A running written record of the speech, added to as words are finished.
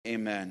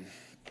Amen.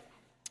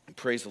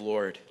 Praise the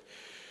Lord.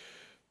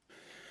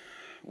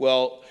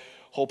 Well,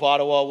 Hope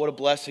Ottawa, what a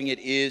blessing it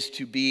is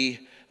to be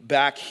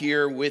back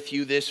here with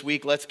you this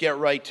week. Let's get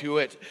right to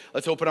it.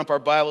 Let's open up our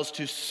Bibles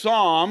to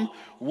Psalm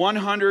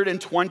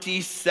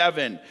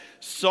 127.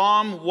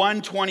 Psalm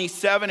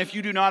 127. If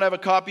you do not have a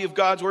copy of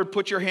God's Word,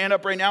 put your hand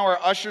up right now. Our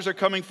ushers are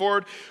coming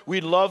forward.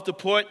 We'd love to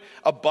put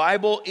a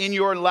Bible in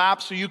your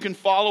lap so you can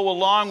follow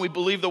along. We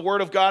believe the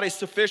Word of God is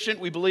sufficient.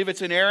 We believe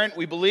it's inerrant.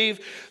 We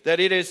believe that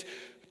it is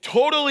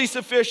totally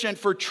sufficient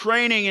for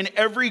training in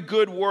every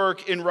good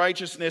work in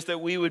righteousness, that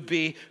we would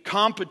be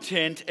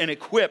competent and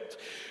equipped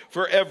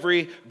for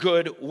every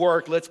good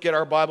work. Let's get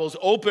our Bibles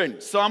open.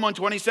 Psalm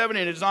 127,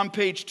 and it is on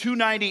page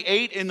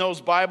 298 in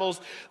those Bibles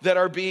that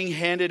are being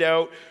handed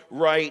out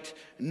right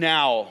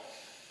now.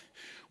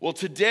 Well,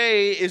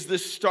 today is the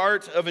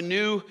start of a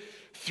new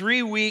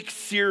 3-week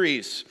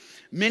series,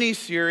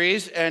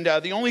 mini-series, and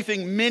the only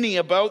thing mini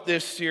about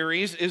this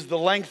series is the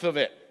length of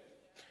it.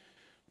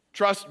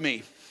 Trust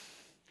me.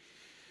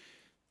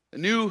 A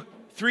new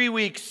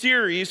 3-week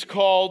series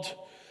called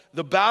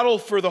The Battle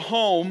for the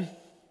Home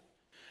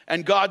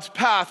and God's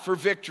Path for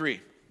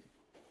Victory.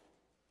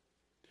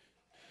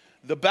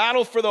 The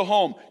battle for the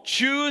home.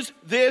 Choose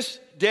this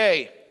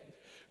day.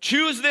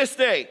 Choose this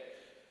day.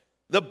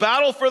 The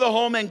battle for the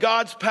home and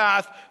God's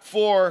path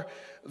for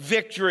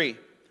victory.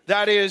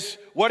 That is,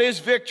 what is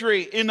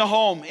victory in the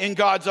home in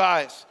God's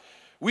eyes?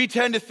 We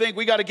tend to think,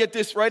 we got to get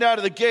this right out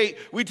of the gate,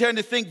 we tend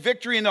to think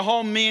victory in the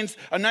home means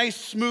a nice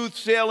smooth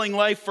sailing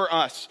life for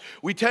us.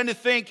 We tend to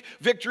think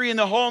victory in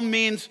the home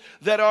means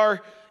that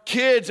our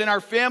kids and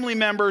our family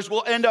members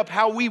will end up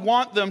how we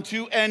want them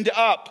to end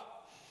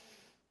up.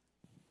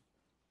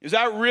 Is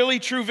that really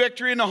true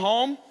victory in the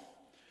home?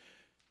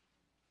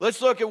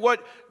 Let's look at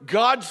what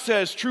God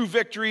says true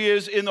victory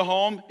is in the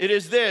home. It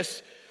is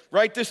this.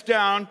 Write this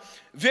down.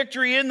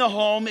 Victory in the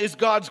home is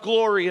God's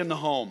glory in the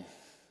home.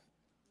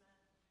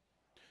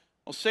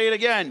 I'll say it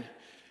again.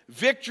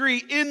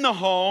 Victory in the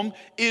home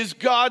is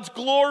God's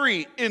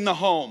glory in the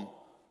home.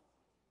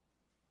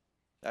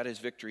 That is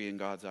victory in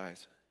God's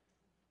eyes.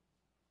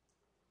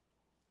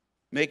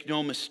 Make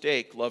no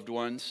mistake, loved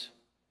ones,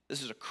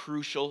 this is a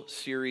crucial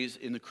series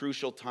in the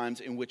crucial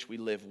times in which we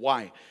live.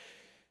 Why?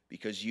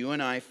 Because you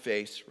and I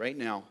face, right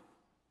now,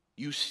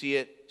 you see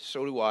it,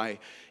 so do I,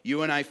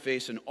 you and I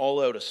face an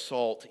all-out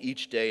assault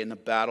each day in the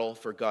battle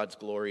for God's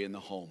glory in the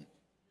home.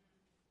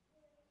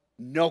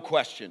 No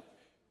question.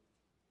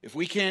 If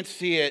we can't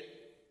see it,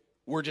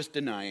 we're just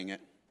denying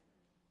it.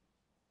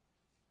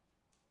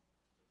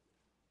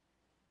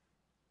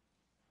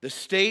 The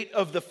state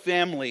of the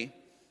family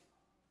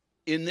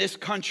in this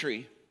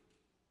country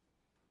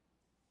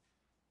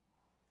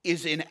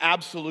is in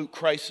absolute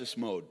crisis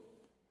mode.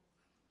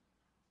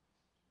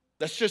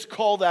 Let's just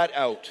call that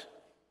out.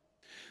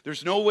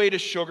 There's no way to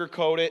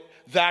sugarcoat it.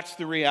 That's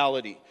the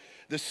reality.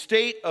 The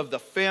state of the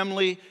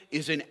family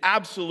is in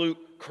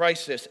absolute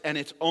crisis, and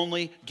it's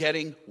only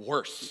getting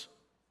worse.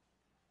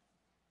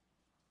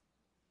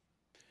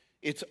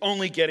 It's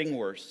only getting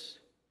worse.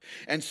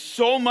 And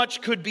so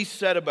much could be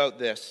said about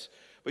this.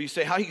 But you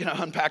say, how are you going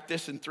to unpack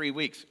this in 3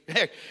 weeks?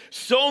 Heck,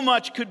 so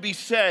much could be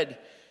said.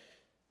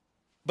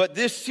 But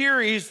this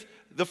series,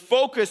 the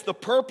focus, the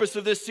purpose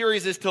of this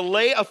series is to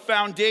lay a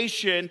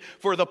foundation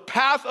for the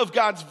path of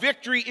God's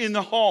victory in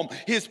the home.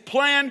 His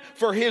plan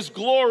for His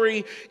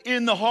glory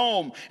in the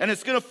home. And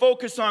it's going to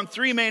focus on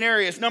 3 main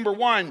areas. Number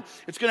 1,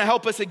 it's going to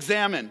help us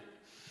examine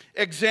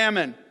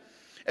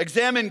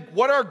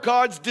what are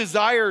God's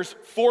desires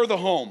for the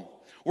home.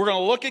 We're going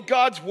to look at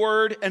God's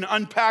word and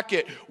unpack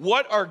it.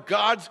 What are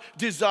God's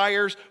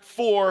desires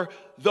for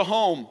the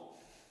home?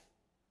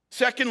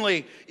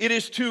 Secondly, it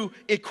is to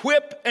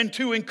equip and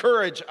to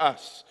encourage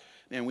us.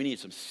 Man, we need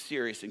some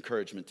serious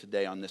encouragement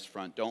today on this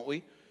front, don't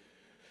we?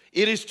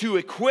 It is to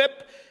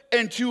equip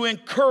and to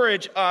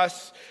encourage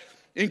us.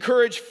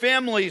 Encourage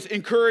families,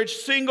 encourage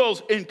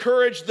singles,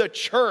 encourage the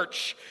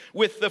church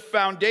with the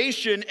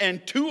foundation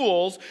and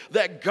tools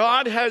that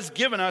God has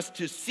given us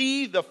to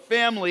see the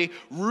family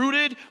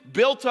rooted,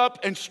 built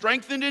up, and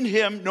strengthened in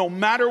Him no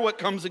matter what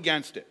comes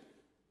against it.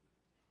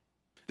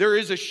 There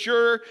is a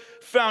sure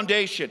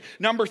foundation.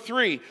 Number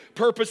 3,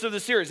 purpose of the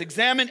series.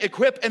 Examine,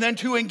 equip, and then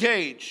to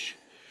engage.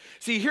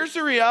 See, here's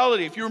the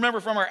reality. If you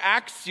remember from our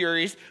Acts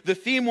series, the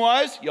theme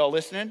was, y'all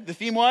listening? The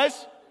theme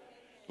was?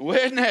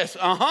 Witness.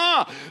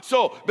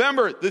 So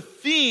remember, the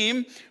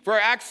theme for our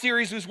Acts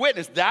series was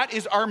witness. That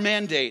is our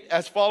mandate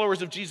as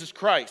followers of Jesus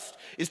Christ,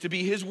 is to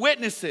be His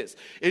witnesses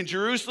in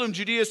Jerusalem,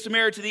 Judea,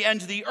 Samaria, to the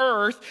end of the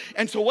earth.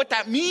 And so what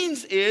that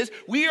means is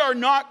we are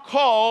not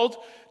called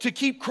to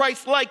keep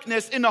Christ's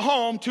likeness in the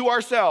home to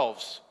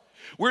ourselves.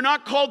 We're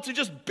not called to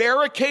just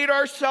barricade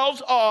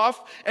ourselves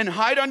off and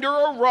hide under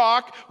a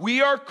rock.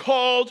 We are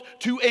called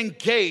to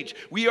engage.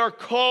 We are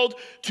called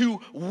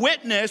to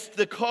witness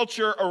the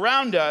culture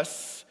around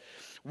us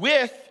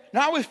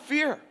not with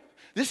fear.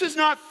 This is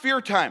not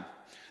fear time.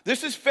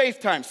 This is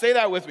faith time. Say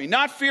that with me.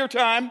 Not fear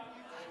time.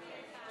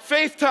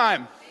 Faith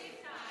time.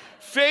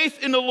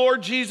 Faith in the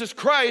Lord Jesus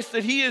Christ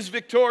that He is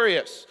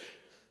victorious.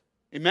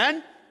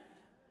 Amen?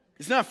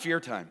 It's not fear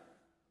time.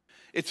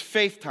 It's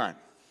faith time.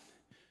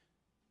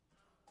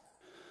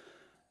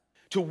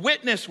 To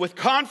witness with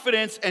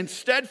confidence and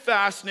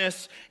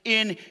steadfastness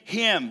in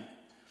Him.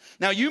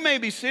 Now, you may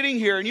be sitting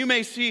here and you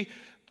may see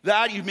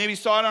that. You maybe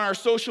saw it on our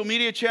social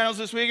media channels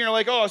this week and you're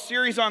like, oh, a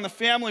series on the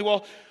family.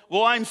 Well,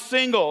 I'm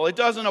single. It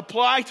doesn't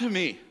apply to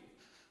me.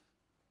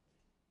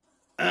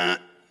 That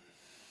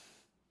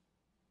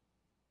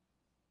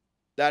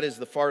is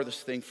the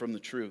farthest thing from the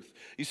truth.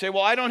 You say,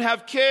 well, I don't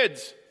have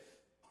kids.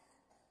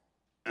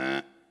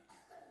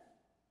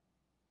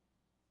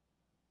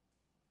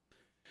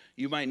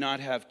 You might not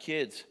have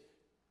kids.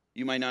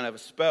 You might not have a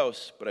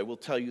spouse, but I will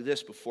tell you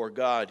this, before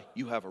God,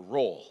 you have a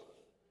role.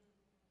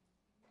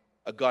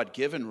 A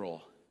God-given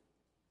role.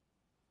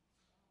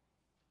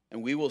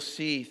 And we will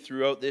see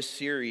throughout this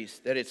series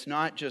that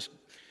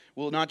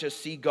we'll not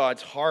just see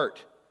God's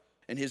heart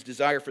and His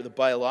desire for the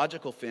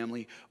biological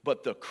family,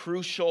 but the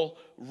crucial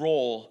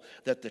role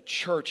that the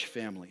church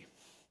family,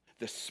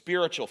 the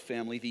spiritual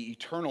family, the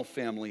eternal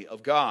family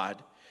of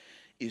God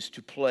is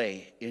to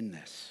play in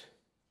this.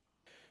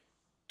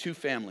 Two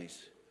families,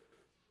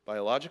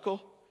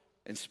 biological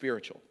and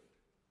spiritual,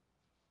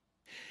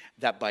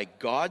 that by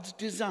God's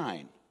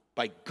design,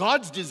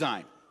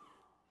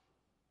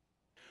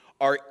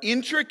 are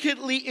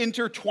intricately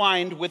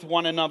intertwined with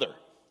one another.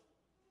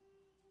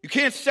 You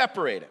can't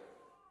separate it.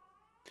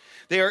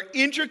 They are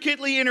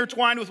intricately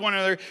intertwined with one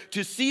another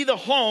to see the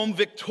home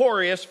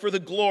victorious for the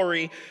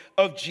glory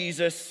of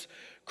Jesus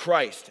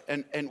Christ.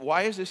 And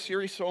why is this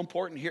series so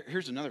important?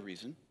 Here's another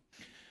reason.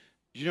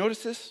 Did you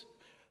notice this?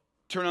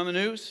 Turn on the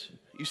news.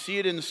 You see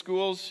it in the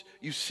schools.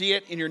 You see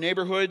it in your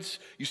neighborhoods.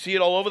 You see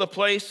it all over the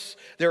place.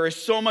 There is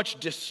so much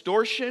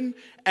distortion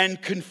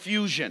and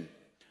confusion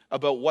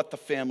about what the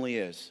family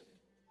is.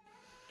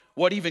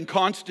 What even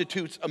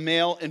constitutes a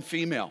male and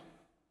female.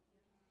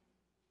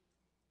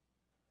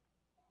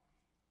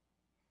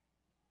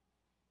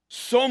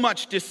 So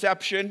much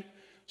deception,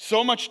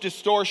 so much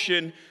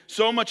distortion,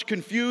 so much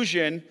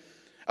confusion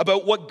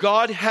about what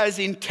God has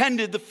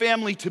intended the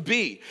family to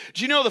be.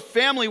 Do you know the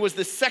family was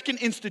the second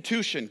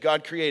institution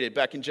God created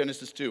back in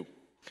Genesis 2?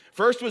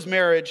 First was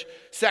marriage,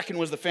 second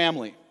was the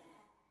family.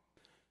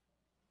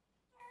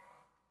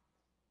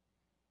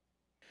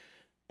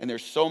 And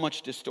there's so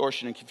much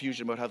distortion and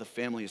confusion about how the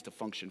family is to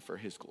function for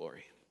His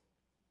glory.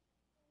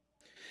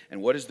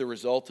 And what is the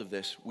result of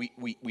this? We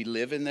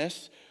live in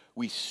this,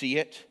 we see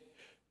it,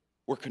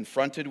 we're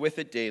confronted with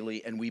it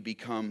daily, and we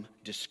become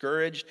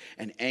discouraged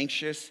and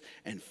anxious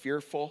and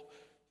fearful.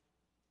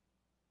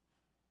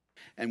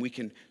 And we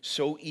can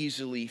so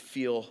easily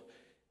feel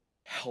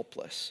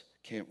helpless,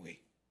 can't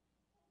we?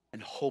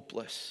 And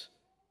hopeless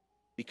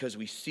because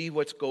we see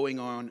what's going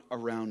on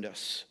around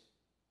us.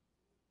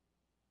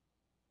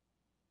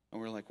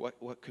 And we're like,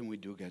 what can we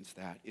do against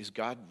that? Is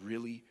God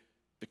really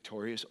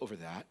victorious over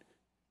that?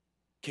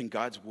 Can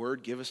God's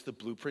word give us the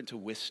blueprint to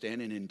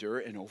withstand and endure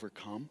and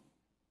overcome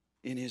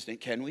in His name?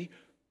 Can we?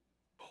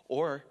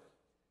 Or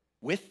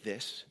with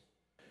this,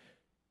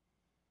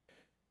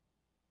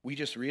 we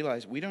just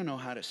realize we don't know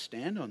how to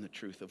stand on the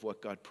truth of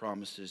what God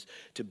promises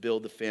to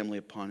build the family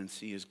upon and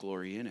see His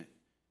glory in it.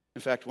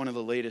 In fact, one of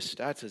the latest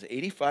stats is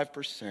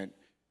 85%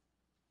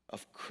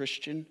 of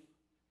Christian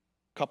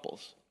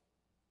couples,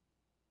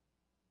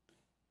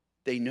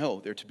 they know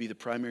they're to be the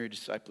primary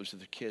disciples of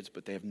their kids,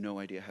 but they have no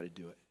idea how to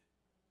do it.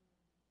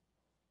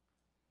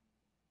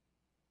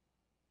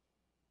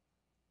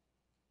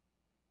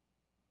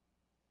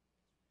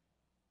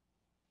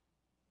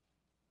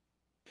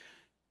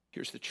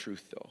 Here's the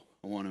truth, though.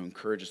 I want to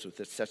encourage us with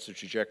this. Sets the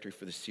trajectory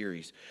for the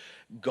series.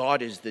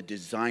 God is the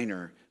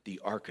designer, the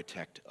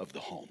architect of the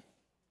home.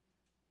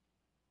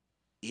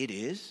 It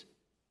is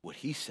what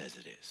He says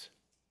it is.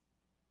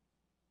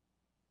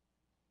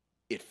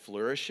 It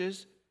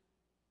flourishes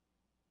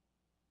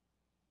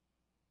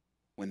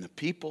when the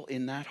people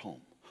in that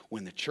home,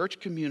 when the church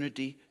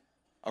community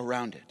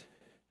around it,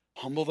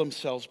 humble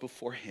themselves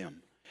before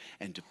Him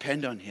and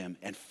depend on Him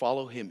and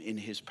follow Him in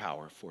His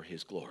power for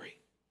His glory.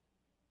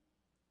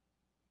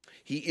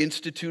 He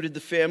instituted the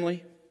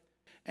family,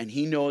 and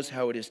He knows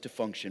how it is to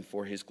function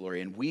for His glory.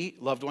 And we,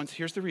 loved ones,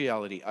 here's the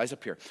reality. Eyes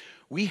up here.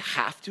 We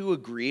have to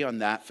agree on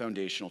that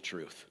foundational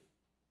truth.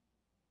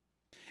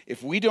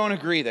 If we don't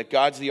agree that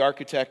God's the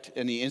architect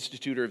and the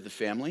institutor of the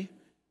family,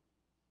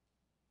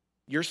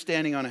 you're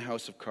standing on a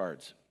house of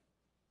cards.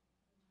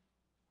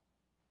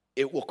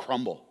 It will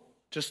crumble.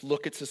 Just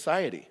look at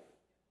society.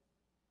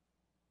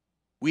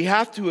 We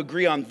have to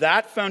agree on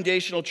that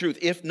foundational truth.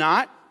 If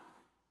not,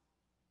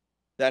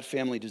 that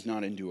family does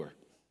not endure.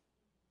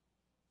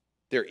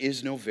 There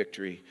is no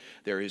victory.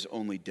 There is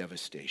only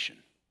devastation.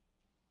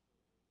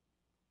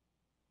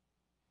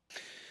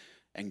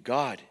 And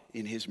God,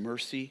 in His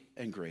mercy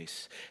and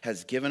grace,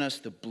 has given us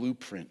the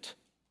blueprint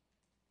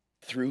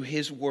through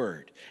His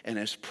word, and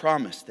has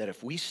promised that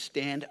if we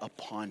stand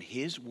upon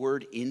His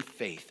word in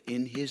faith,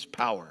 in His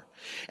power,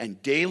 and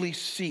daily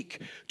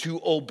seek to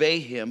obey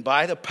Him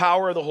by the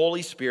power of the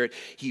Holy Spirit,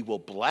 He will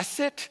bless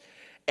it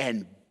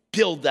and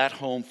build that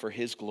home for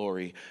his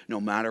glory, no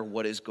matter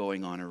what is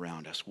going on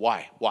around us.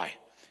 Why? Why?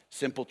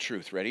 Simple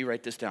truth. Ready?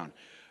 Write this down.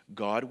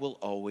 God will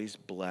always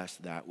bless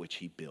that which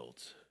he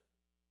builds.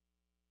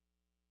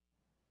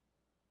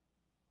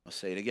 I'll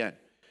say it again.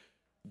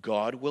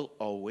 God will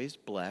always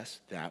bless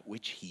that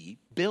which he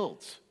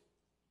builds.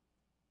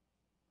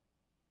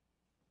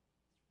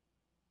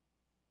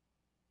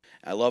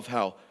 I love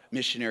how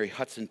missionary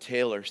Hudson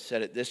Taylor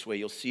said it this way.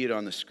 You'll see it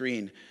on the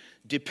screen.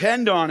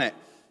 Depend on it.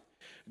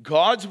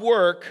 God's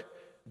work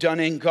done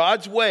in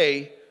God's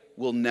way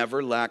will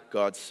never lack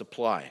God's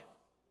supply.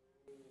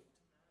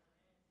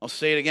 I'll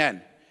say it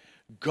again.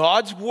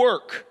 God's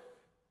work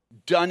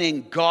done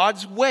in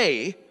God's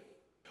way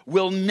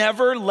will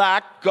never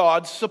lack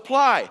God's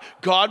supply.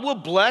 God will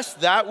bless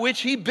that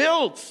which he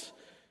builds.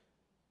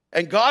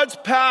 And God's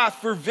path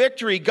for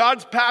victory,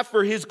 God's path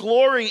for his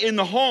glory in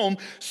the home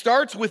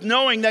starts with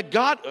knowing that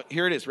God,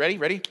 here it is,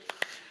 ready?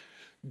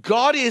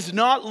 God is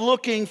not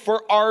looking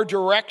for our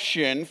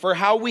direction for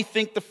how we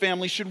think the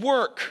family should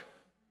work.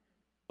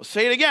 I'll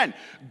say it again.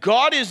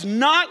 God is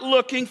not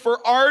looking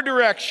for our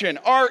direction,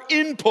 our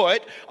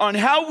input on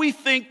how we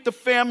think the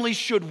family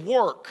should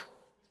work.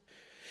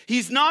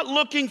 He's not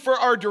looking for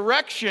our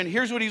direction.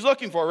 Here's what he's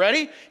looking for.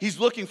 Ready? He's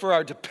looking for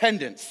our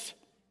dependence.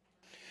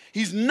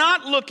 He's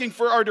not looking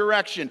for our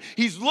direction.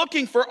 He's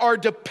looking for our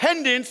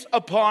dependence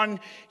upon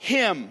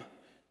him.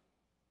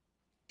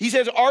 He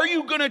says, are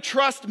you going to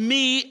trust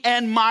me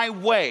and my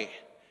way?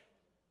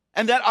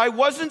 And that I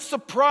wasn't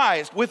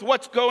surprised with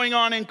what's going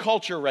on in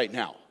culture right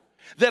now.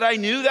 That I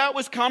knew that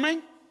was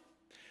coming.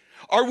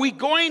 Are we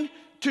going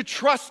to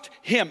trust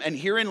him? And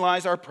herein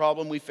lies our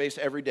problem we face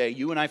every day.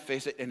 You and I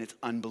face it, and it's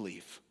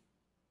unbelief.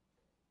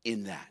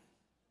 In that.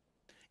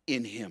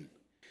 In him.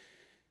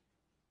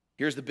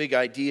 Here's the big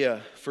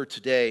idea for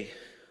today.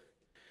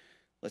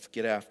 Let's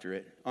get after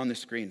it on the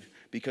screen.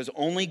 Because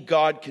only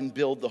God can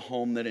build the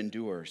home that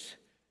endures.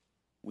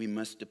 We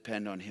must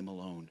depend on him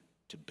alone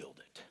to build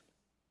it.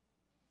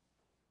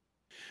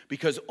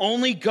 Because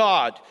only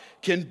God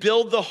can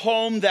build the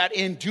home that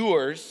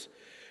endures.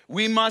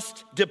 We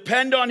must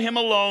depend on him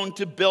alone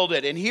to build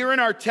it. And here in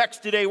our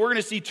text today, we're going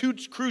to see two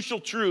crucial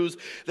truths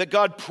that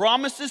God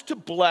promises to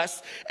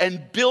bless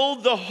and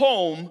build the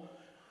home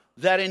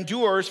that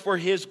endures for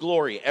his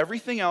glory.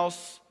 Everything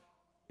else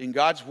in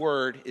God's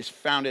word is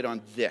founded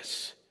on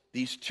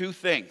these two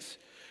things.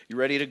 You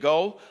ready to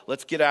go?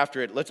 Let's get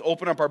after it. Let's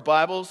open up our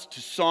Bibles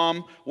to Psalm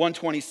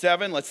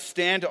 127. Let's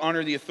stand to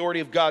honor the authority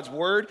of God's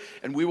word,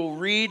 and we will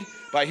read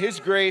by his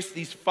grace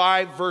these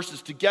 5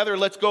 verses together.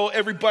 Let's go,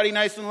 everybody,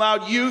 nice and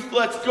loud. Youth,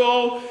 let's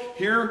go.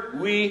 Here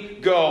we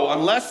go.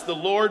 Unless the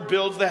Lord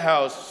builds the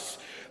house,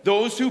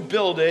 those who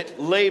build it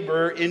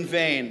labor in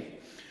vain.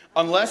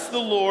 Unless the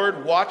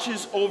Lord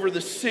watches over the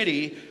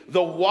city,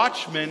 the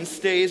watchman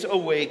stays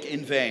awake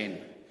in vain.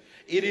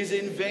 It is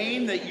in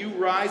vain that you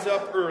rise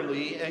up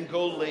early and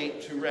go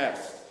late to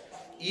rest,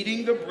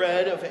 eating the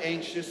bread of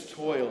anxious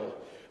toil,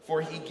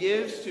 for he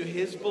gives to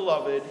his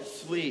beloved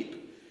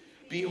sleep.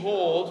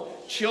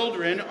 Behold,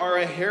 children are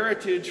a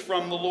heritage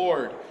from the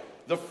Lord,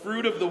 the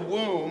fruit of the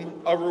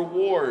womb a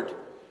reward.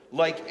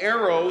 Like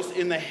arrows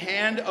in the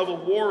hand of a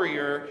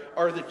warrior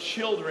are the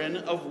children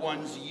of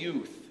one's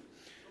youth.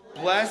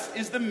 Blessed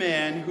is the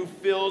man who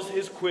fills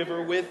his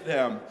quiver with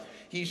them.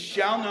 He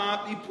shall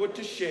not be put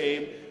to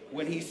shame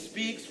when he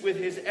speaks with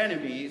his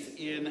enemies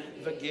in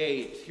the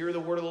gate. Hear the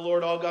word of the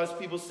Lord, all God's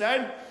people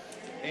said.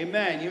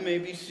 Amen. You may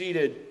be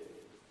seated.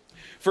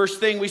 First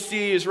thing we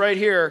see is right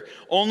here.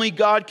 Only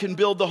God can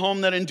build the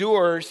home that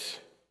endures.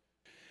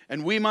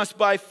 And we must,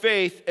 by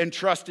faith,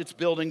 entrust its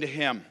building to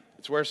him.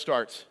 That's where it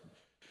starts.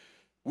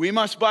 We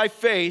must, by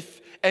faith,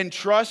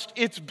 entrust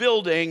its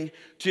building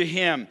to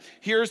him.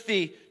 Here's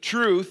the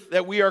truth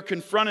that we are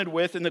confronted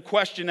with and the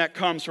question that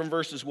comes from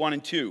verses 1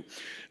 and 2.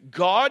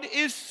 God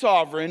is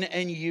sovereign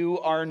and you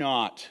are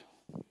not.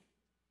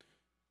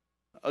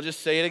 I'll just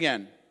say it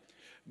again.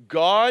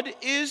 God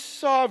is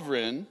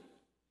sovereign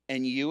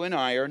and you and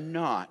I are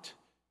not.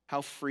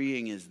 How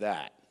freeing is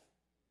that?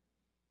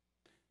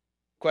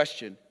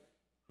 Question,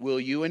 will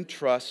you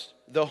entrust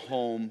the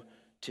home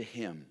to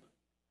him?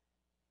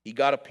 He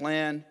got a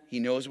plan, he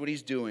knows what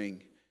he's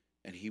doing,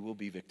 and he will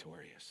be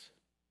victorious.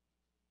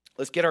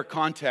 Let's get our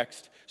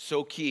context,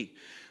 so key.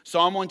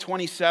 Psalm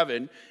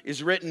 127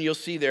 is written, you'll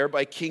see there,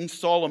 by King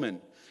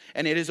Solomon.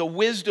 And it is a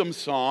wisdom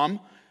psalm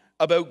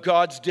about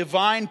God's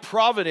divine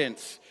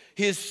providence,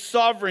 his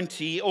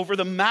sovereignty over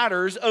the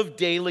matters of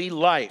daily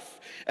life,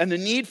 and the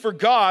need for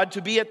God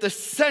to be at the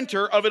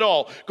center of it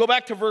all. Go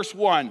back to verse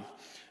 1.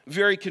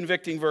 Very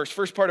convicting verse.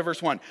 First part of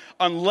verse 1.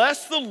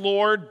 Unless the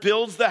Lord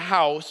builds the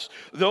house,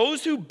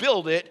 those who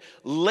build it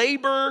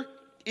labor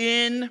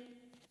in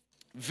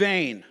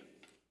vain.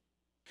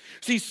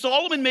 See,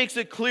 Solomon makes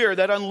it clear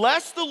that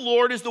unless the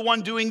Lord is the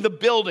one doing the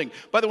building.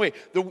 By the way,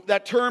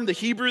 that term, the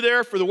Hebrew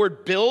there for the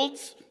word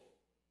builds,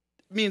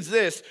 means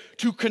this,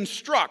 to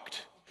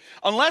construct.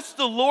 Unless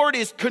the Lord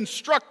is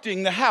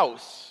constructing the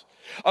house,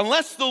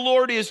 unless the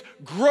Lord is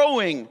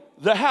growing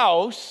the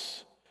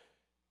house,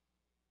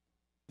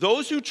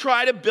 Those who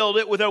try to build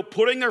it without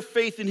putting their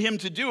faith in him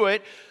to do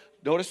it,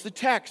 notice the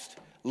text,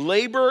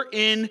 labor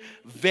in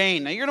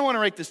vain. Now you're going to want to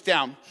write this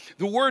down.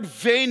 The word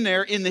vain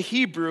there in the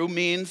Hebrew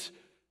means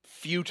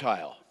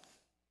futile.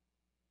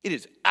 It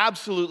is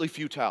absolutely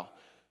futile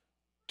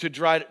to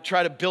try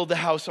to build the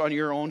house on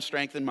your own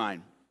strength and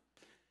mind.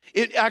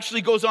 It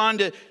actually goes on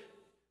to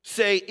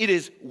say it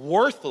is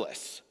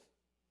worthless.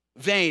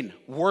 Vain,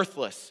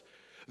 worthless.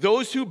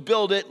 Those who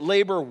build it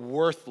labor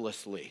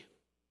worthlessly.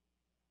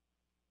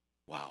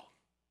 Wow.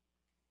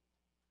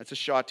 That's a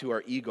shot to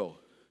our ego.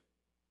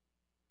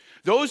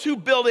 Those who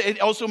build it, it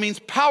also means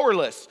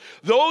powerless.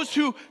 Those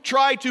who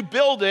try to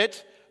build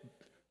it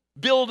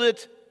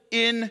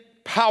in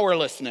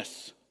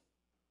powerlessness.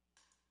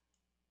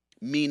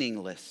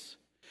 Meaningless.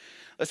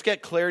 Let's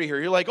get clarity here.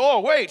 You're like, oh,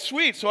 wait,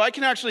 sweet. So I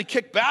can actually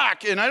kick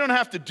back and I don't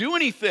have to do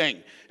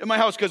anything in my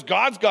house because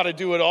God's got to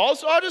do it all.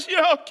 So I'll just,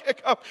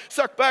 kick up,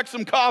 suck back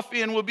some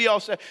coffee and we'll be all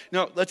set.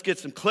 No, let's get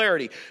some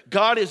clarity.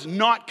 God is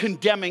not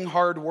condemning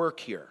hard work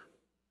here.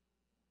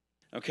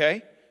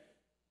 Okay?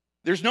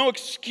 There's no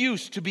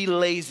excuse to be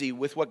lazy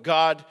with what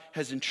God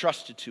has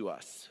entrusted to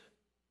us.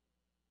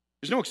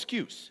 There's no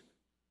excuse.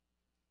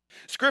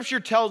 Scripture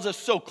tells us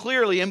so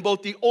clearly in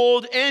both the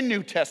Old and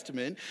New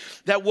Testament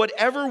that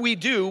whatever we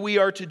do, we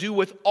are to do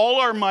with all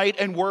our might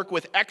and work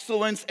with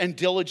excellence and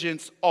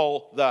diligence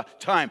all the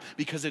time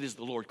because it is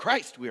the Lord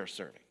Christ we are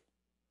serving.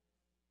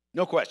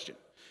 No question.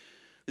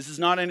 This is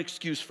not an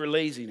excuse for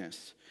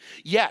laziness.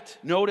 Yet,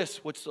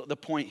 notice what's the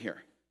point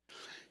here.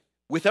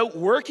 Without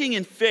working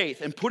in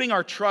faith and putting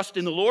our trust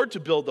in the Lord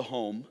to build the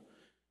home,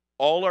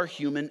 all our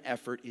human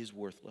effort is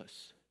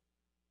worthless.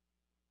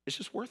 It's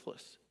just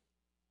worthless.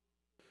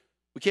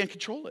 We can't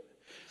control it.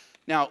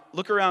 Now,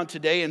 look around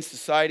today in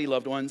society,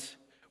 loved ones.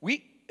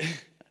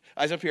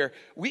 Eyes up here,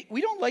 we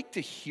don't like to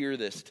hear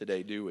this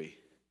today, do we?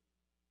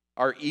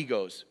 Our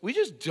egos. We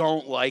just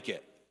don't like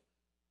it.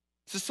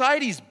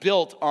 Society's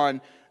built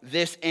on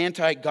this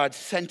anti-God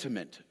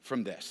sentiment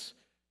from this.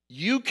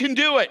 You can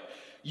do it.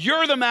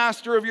 You're the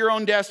master of your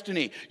own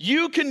destiny.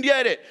 You can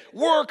get it.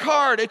 Work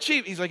hard,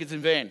 achieve. He's like, it's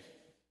in vain.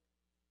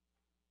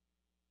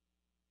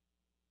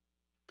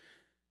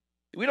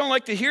 We don't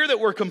like to hear that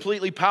we're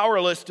completely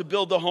powerless to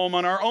build the home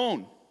on our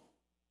own.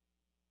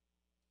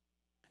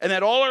 And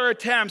that all our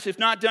attempts, if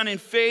not done in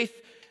faith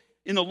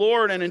in the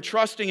Lord and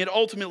entrusting it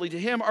ultimately to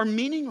him, are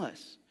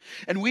meaningless.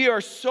 And we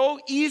are so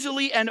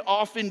easily and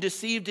often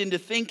deceived into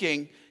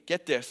thinking,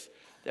 get this,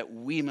 that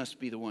we must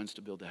be the ones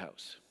to build the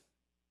house.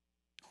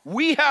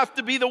 We have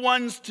to be the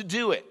ones to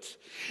do it.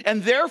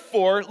 And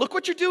therefore, look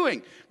what you're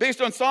doing.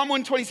 Based on Psalm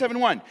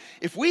 127:1.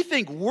 If we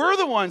think we're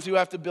the ones who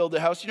have to build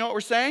the house, you know what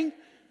we're saying?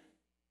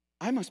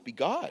 I must be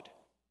God.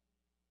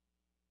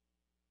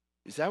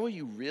 Is that what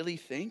you really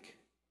think?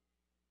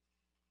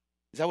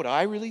 Is that what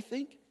I really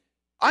think?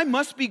 I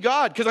must be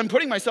God because I'm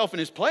putting myself in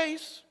his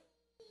place.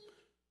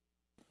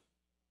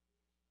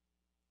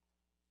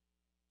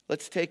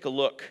 Let's take a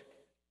look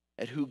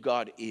at who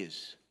God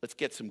is. Let's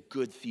get some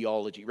good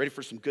theology. Ready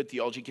for some good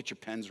theology? Get your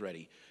pens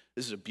ready.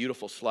 This is a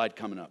beautiful slide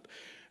coming up.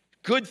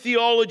 Good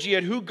theology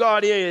at who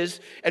God is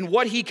and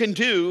what he can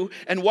do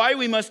and why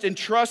we must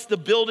entrust the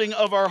building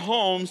of our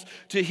homes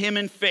to him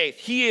in faith.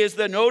 He is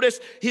notice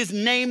his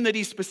name that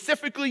he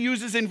specifically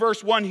uses in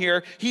verse 1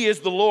 here. He is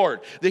the Lord.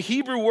 The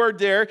Hebrew word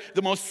there,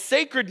 the most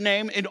sacred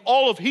name in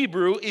all of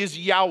Hebrew is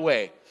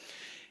Yahweh.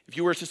 If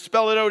you were to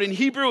spell it out in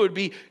Hebrew, it would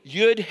be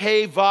Yud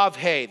He Vav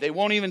He. They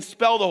won't even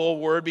spell the whole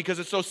word because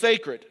it's so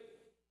sacred.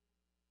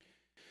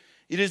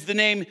 It is the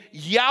name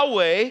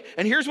Yahweh,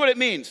 and here's what it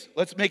means.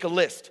 Let's make a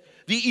list.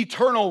 The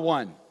eternal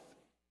one.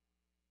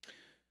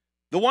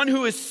 The one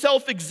who is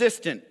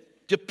self-existent,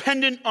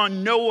 dependent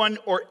on no one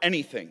or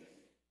anything.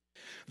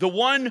 The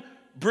one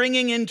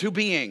bringing into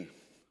being.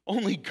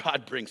 Only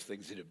God brings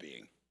things into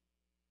being.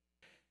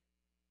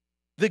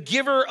 The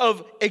giver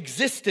of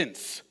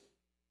existence.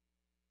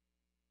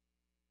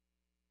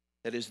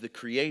 That is the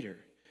creator,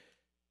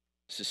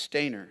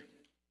 sustainer.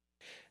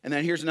 And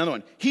then here's another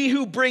one. He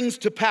who brings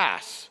to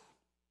pass.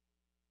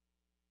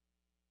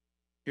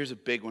 Here's a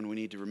big one we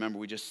need to remember.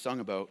 We just sung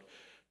about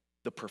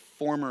the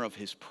performer of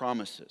his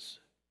promises.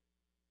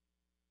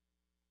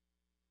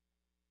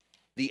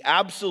 The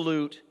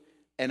absolute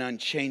and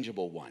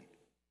unchangeable one.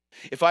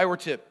 If I were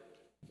to,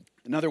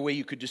 another way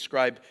you could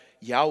describe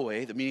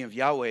Yahweh, the meaning of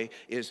Yahweh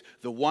is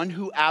the one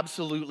who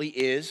absolutely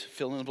is,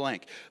 fill in the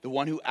blank, the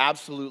one who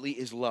absolutely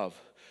is love.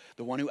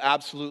 The one who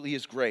absolutely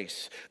is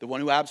grace, the one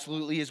who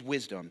absolutely is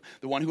wisdom,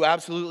 the one who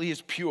absolutely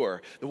is pure,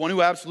 the one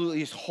who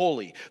absolutely is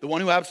holy, the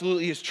one who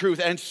absolutely is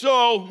truth, and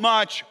so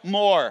much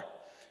more.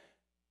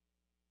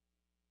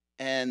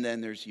 And then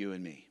there's you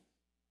and me.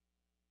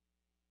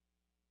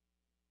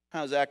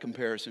 How's that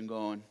comparison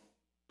going?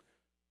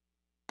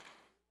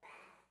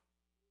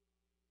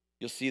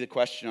 You'll see the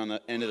question on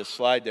the end of the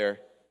slide there.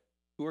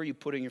 Who are you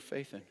putting your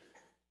faith in?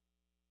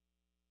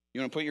 You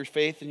want to put your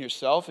faith in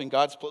yourself and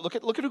God's? Look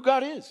at who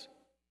God is.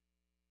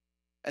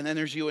 And then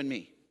there's you and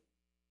me.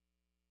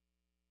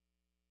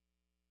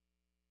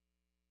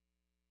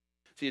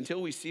 See, until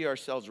we see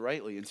ourselves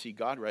rightly and see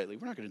God rightly,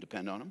 we're not going to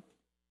depend on him.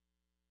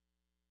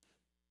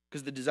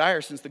 Because the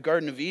desire since the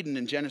Garden of Eden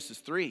in Genesis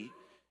 3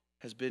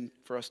 has been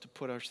for us to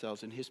put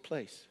ourselves in his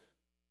place.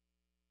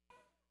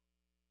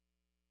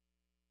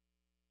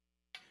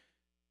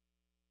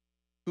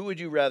 Who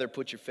would you rather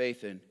put your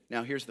faith in?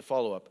 Now here's the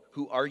follow-up.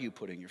 Who are you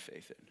putting your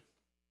faith in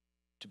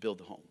to build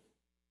the home?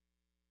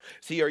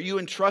 See, are you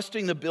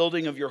entrusting the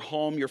building of your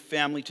home, your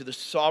family, to the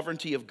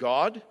sovereignty of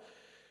God?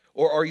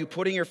 Or are you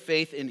putting your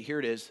faith in, here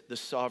it is, the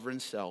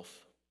sovereign self?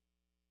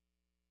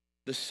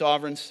 The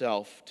sovereign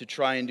self to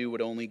try and do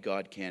what only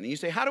God can. And you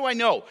say, how do I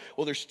know?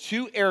 Well, there's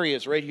two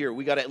areas right here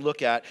we got to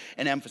look at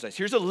and emphasize.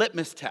 Here's a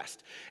litmus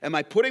test. Am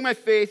I putting my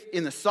faith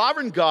in the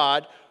sovereign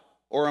God,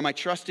 or am I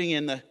trusting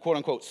in the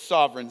quote-unquote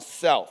sovereign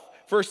self?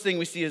 First thing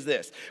we see is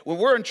this. When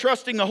we're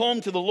entrusting the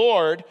home to the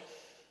Lord,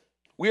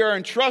 we are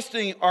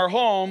entrusting our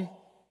home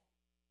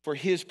for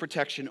his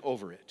protection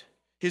over it.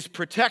 His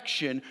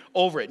protection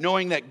over it,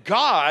 knowing that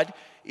God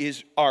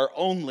is our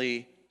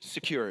only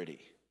security.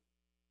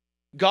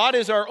 God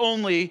is our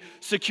only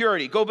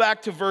security. Go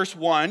back to verse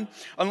 1.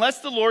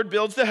 Unless the Lord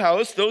builds the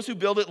house, those who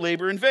build it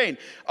labor in vain.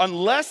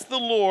 Unless the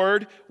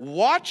Lord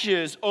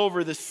watches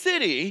over the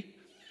city,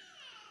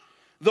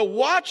 the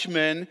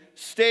watchman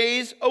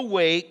stays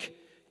awake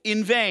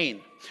in vain.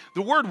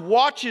 The word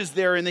watches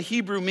there in the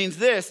Hebrew means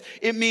this.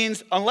 It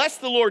means unless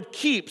the Lord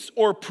keeps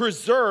or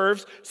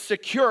preserves,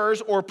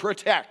 secures, or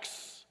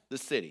protects the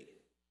city.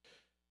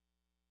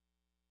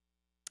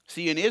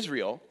 See, in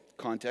Israel,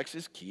 context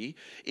is key.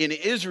 In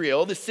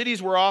Israel, the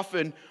cities were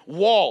often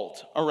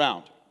walled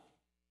around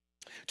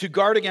to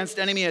guard against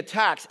enemy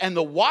attacks. And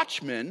the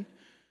watchmen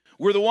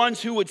were the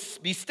ones who would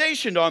be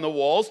stationed on the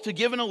walls to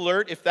give an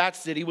alert if that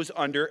city was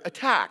under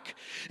attack.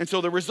 And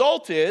so the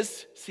result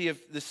is, see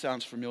if this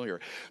sounds familiar,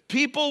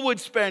 people would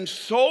spend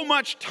so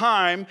much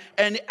time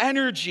and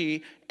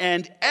energy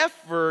and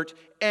effort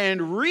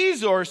and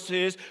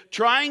resources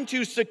trying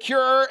to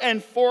secure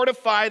and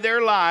fortify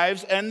their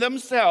lives and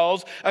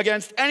themselves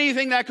against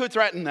anything that could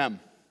threaten them.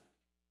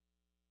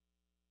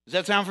 Does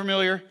that sound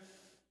familiar?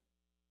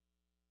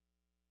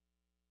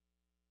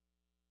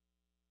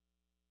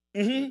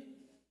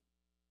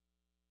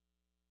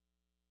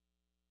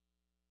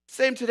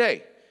 Same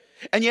today.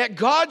 And yet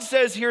God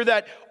says here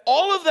that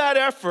all of that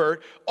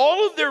effort,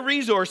 all of their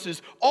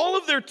resources, all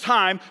of their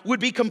time would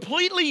be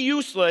completely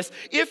useless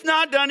if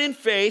not done in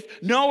faith,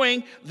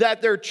 knowing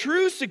that their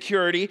true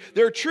security,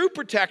 their true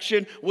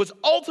protection was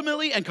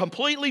ultimately and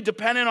completely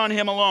dependent on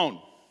him alone.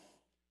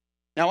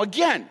 Now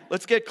again,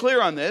 let's get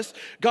clear on this.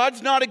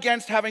 God's not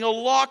against having a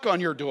lock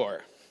on your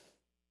door.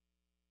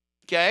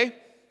 Okay?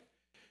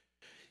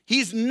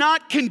 He's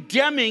not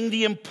condemning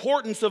the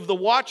importance of the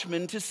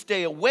watchman to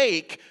stay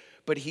awake,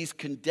 but he's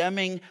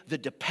condemning the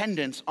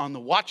dependence on the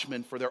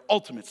watchman for their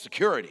ultimate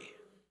security.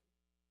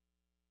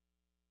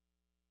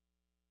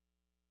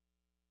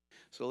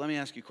 So let me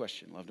ask you a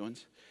question, loved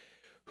ones.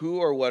 Who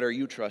or what are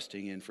you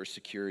trusting in for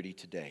security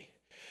today?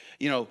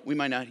 You know, you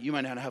might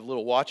not have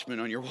little watchmen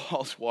on your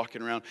walls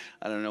walking around.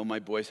 I don't know, my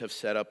boys have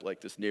set up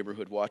like this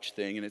neighborhood watch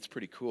thing, and it's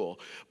pretty cool.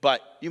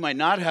 But you might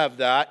not have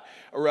that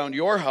around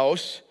your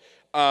house.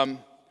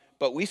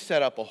 But we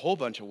set up a whole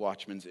bunch of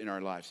watchmen in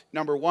our lives.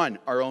 Number one,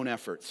 our own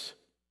efforts.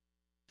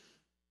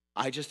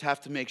 I just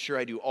have to make sure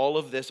I do all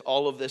of this,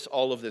 all of this,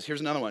 all of this.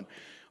 Here's another one.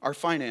 Our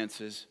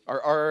finances,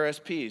 our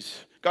RRSPs.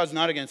 God's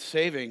not against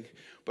saving,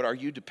 but are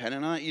you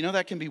dependent on it? You know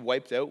that can be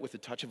wiped out with the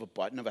touch of a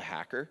button of a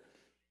hacker?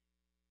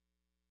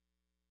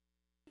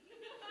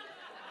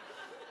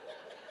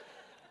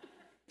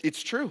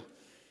 It's true.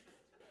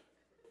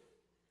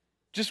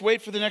 Just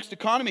wait for the next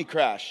economy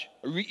crash.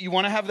 You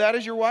want to have that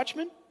as your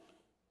watchman?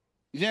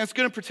 You think that's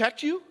going to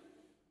protect you?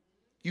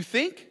 You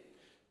think?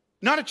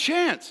 Not a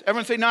chance.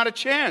 Everyone say, not a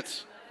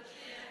chance.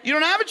 You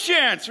don't have a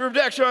chance for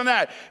protection on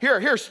that.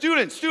 Here,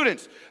 students.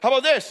 How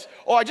about this?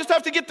 Oh, I just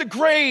have to get the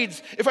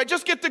grades. If I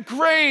just get the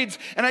grades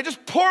and I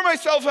just pour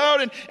myself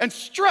out and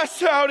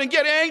stress out and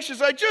get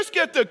anxious, I just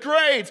get the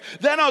grades,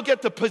 then I'll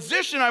get the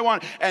position I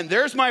want. And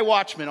there's my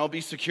watchman. I'll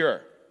be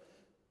secure.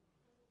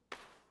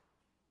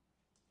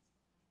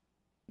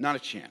 Not a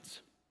chance.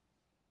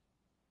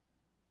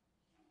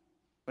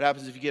 What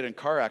happens if you get in a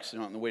car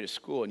accident on the way to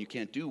school and you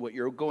can't do what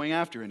you're going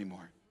after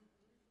anymore?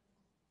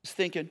 Just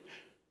thinking,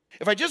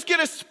 if I just get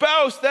a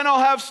spouse, then I'll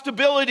have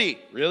stability.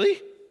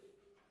 Really?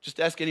 Just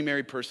ask any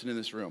married person in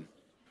this room.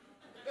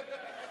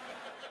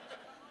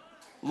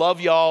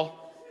 Love y'all.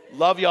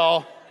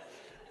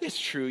 It's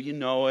true, you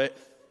know it.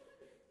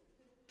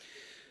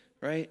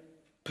 Right?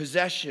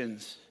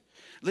 Possessions.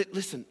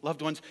 Listen,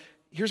 loved ones,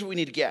 here's what we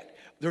need to get.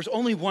 There's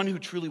only one who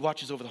truly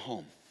watches over the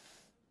home.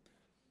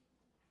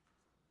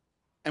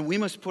 And we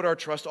must put our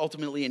trust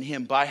ultimately in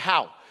him. By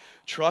how?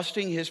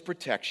 Trusting his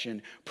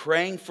protection,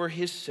 praying for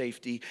his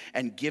safety,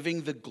 and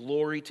giving the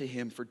glory to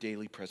him for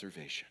daily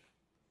preservation.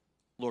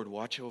 Lord,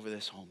 watch over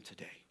this home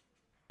today.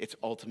 It's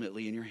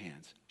ultimately in your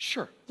hands.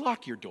 Sure,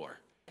 lock your door.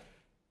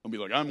 Don't be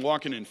like, I'm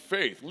walking in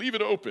faith. Leave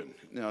it open.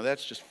 No,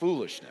 that's just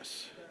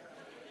foolishness.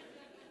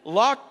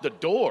 Lock the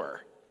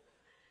door,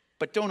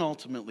 but don't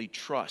ultimately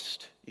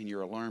trust in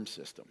your alarm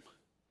system.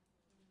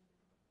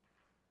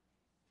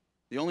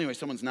 The only way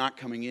someone's not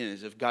coming in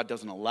is if God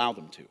doesn't allow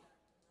them to.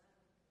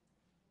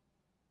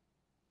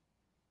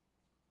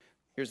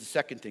 Here's the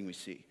second thing we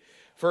see.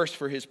 First,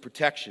 for his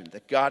protection,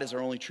 that God is our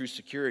only true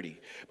security.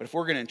 But if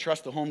we're going to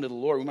entrust the home to the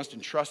Lord, we must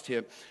entrust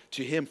him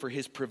to him for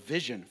his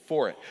provision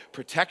for it.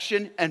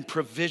 Protection and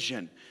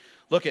provision.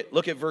 Look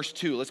at verse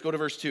 2. Let's go to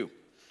verse 2.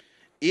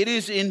 It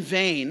is in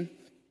vain.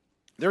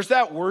 There's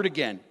that word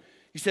again.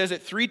 He says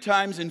it 3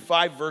 times in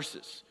 5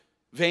 verses.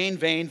 Vain,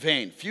 vain,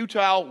 vain.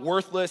 Futile,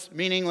 worthless,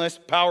 meaningless,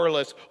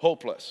 powerless,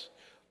 hopeless.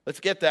 Let's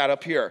get that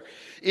up here.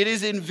 It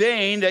is in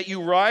vain that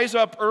you rise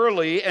up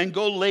early and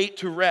go late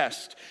to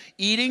rest,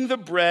 eating the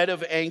bread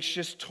of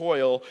anxious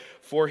toil,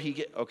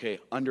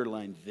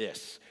 underline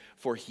this.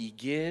 For he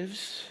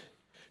gives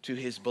to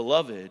his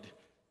beloved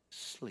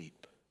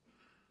sleep.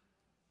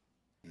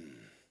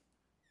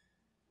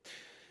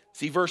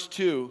 See, verse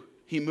 2,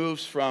 he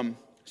moves from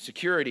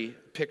security,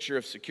 picture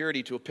of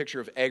security, to a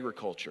picture of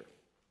agriculture.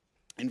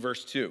 In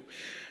verse 2,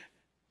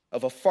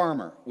 of a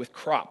farmer with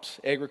crops.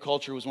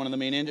 Agriculture was one of the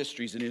main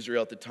industries in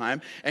Israel at the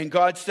time. And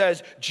God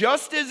says,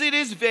 just as it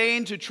is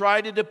vain to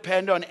try to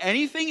depend on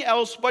anything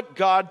else but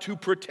God to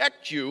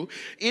protect you,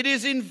 it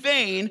is in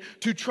vain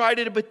to try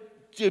to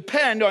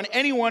depend on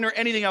anyone or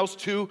anything else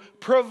to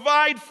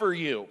provide for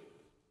you.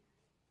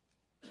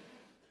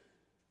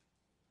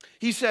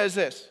 He says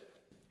this.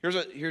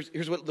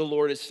 Here's what the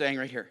Lord is saying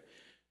right here.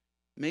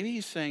 Maybe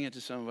he's saying it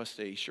to some of us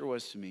today. He sure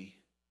was to me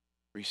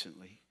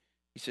recently.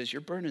 He says,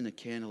 you're burning the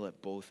candle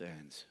at both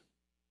ends.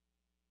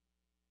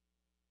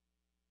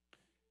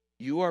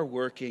 You are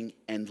working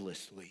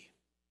endlessly.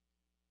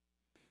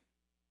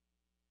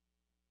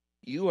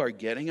 You are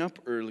getting up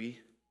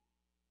early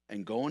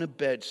and going to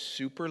bed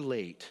super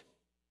late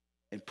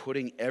and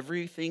putting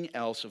everything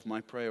else of my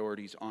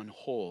priorities on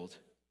hold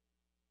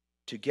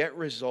to get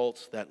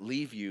results that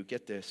leave you,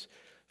 get this,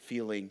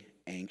 feeling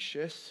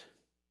anxious.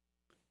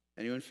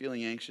 Anyone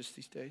feeling anxious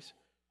these days?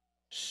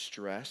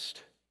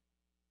 Stressed?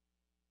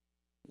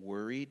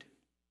 Worried,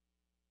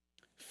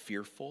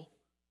 fearful,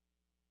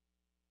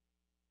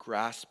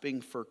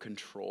 grasping for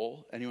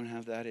control. Anyone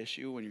have that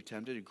issue when you're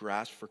tempted to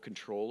grasp for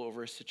control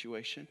over a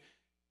situation?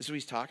 This is what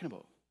he's talking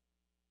about.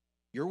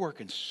 You're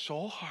working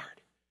so hard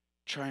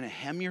trying to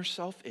hem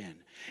yourself in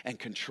and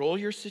control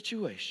your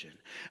situation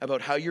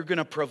about how you're going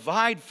to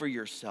provide for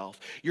yourself.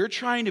 You're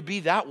trying to be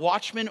that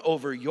watchman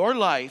over your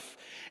life.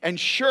 And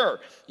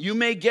sure, you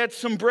may get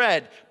some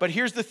bread, but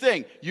here's the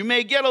thing. You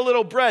may get a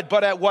little bread,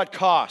 but at what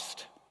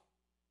cost?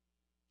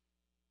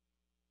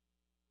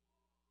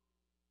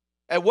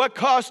 At what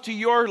cost to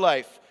your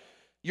life,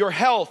 your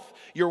health,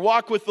 your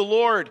walk with the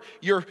Lord,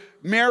 your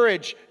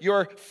marriage,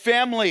 your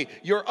family,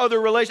 your other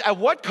relations? At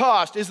what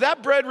cost? Is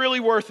that bread really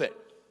worth it?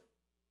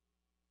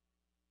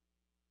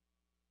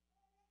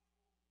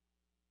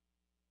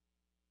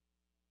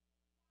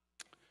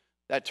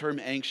 That term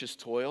anxious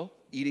toil,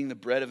 eating the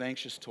bread of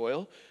anxious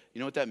toil, you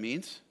know what that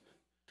means?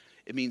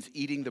 It means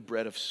eating the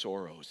bread of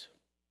sorrows.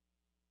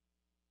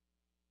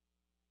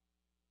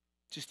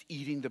 Just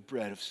eating the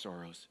bread of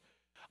sorrows.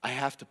 I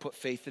have to put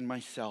faith in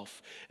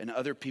myself and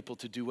other people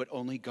to do what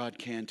only God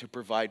can to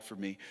provide for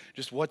me.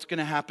 Just what's going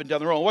to happen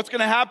down the road? What's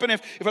going to happen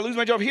if I lose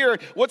my job here?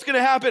 What's going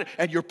to happen?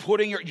 And you're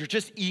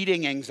just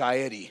eating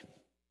anxiety.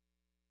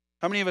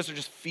 How many of us are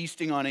just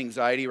feasting on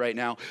anxiety right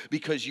now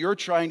because you're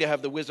trying to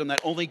have the wisdom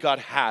that only God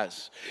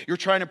has? You're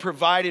trying to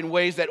provide in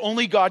ways that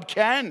only God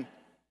can.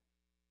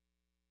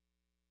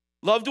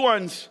 Loved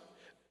ones,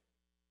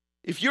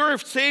 if you're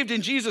saved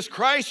in Jesus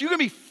Christ, you're going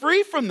to be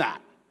free from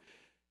that.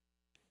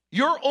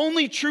 Your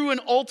only true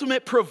and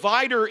ultimate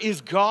provider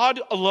is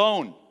God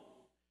alone.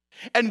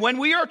 And when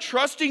we are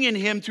trusting in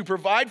him to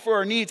provide for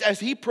our needs, as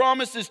he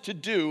promises to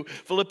do,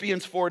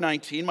 Philippians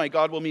 4:19, my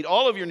God will meet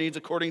all of your needs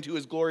according to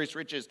his glorious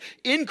riches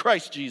in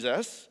Christ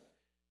Jesus.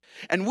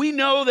 And we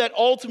know that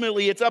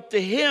ultimately it's up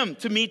to him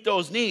to meet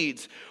those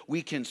needs.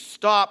 We can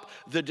stop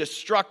the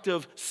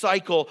destructive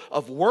cycle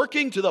of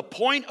working to the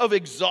point of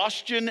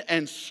exhaustion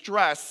and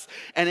stress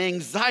and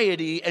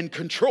anxiety and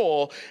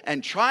control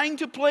and trying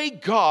to play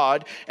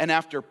God. And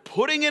after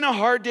putting in a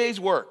hard day's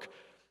work,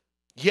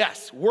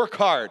 yes, work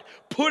hard,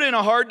 put in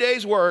a hard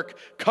day's work,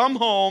 come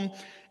home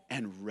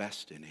and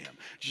rest in him.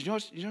 Did you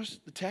notice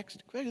the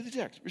text? Go back to the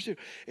text. Verse 2.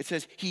 It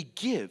says he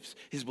gives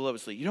his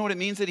beloved sleep. You know what it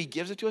means that he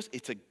gives it to us?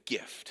 It's a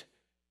gift.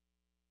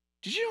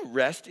 Did you know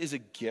rest is a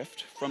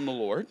gift from the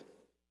Lord?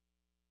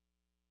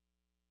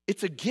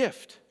 It's a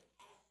gift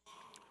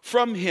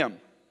from him.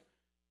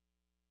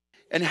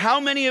 And how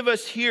many of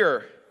us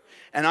here,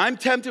 and I'm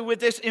tempted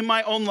with this in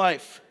my own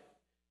life,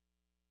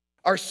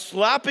 are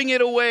slapping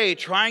it away,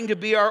 trying to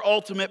be our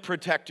ultimate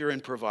protector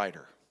and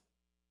provider?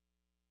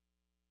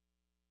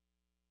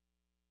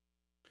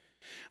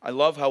 I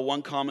love how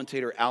one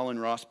commentator, Alan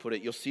Ross, put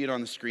it. You'll see it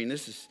on the screen.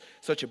 This is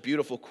such a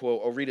beautiful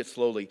quote. I'll read it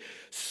slowly.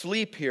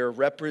 Sleep here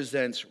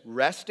represents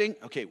resting.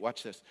 Okay,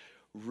 watch this.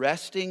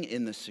 Resting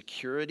in the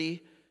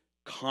security,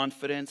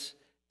 confidence,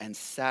 and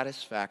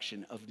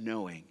satisfaction of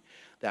knowing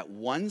that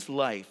one's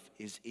life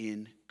is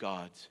in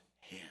God's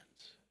hands.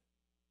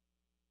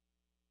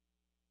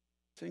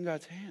 It's in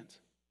God's hands.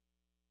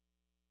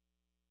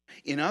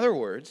 In other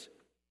words,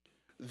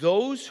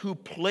 those who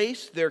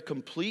place their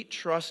complete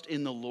trust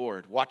in the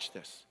Lord, watch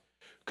this,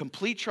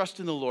 complete trust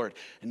in the Lord.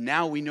 And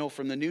now we know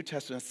from the New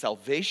Testament,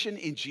 salvation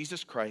in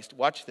Jesus Christ,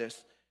 watch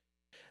this,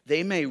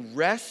 they may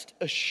rest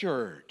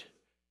assured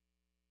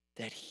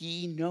that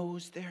he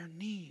knows their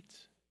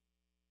needs.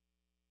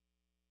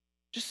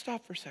 Just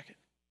stop for a second.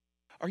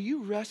 Are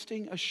you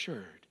resting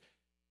assured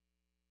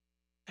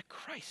that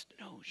Christ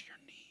knows your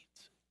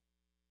needs?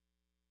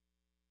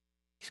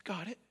 He's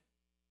got it.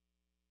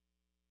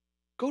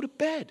 Go to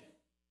bed.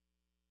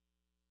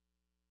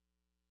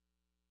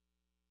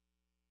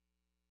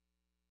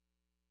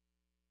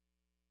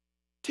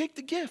 Take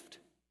the gift.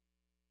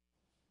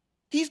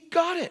 He's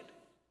got it.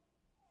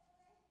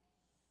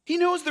 He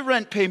knows the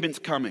rent payment's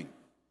coming.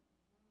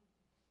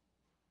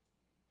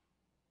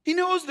 He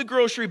knows the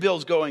grocery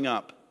bill's going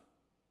up.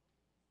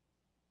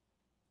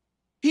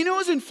 He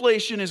knows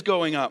inflation is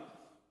going up.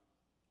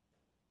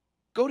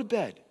 Go to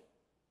bed.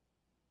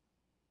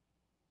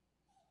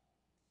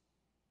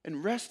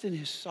 And rest in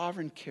his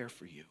sovereign care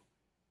for you.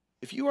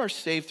 If you are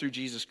saved through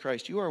Jesus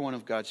Christ, you are one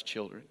of God's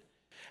children.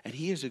 And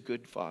he is a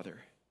good father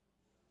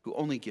who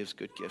only gives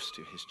good gifts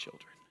to his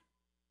children.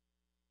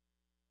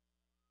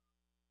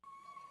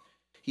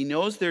 He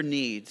knows their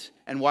needs,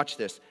 and watch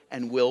this,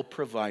 and will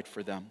provide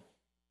for them.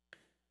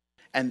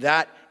 And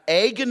that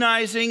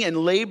agonizing and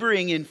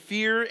laboring in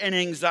fear and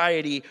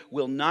anxiety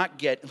will not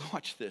get,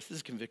 watch this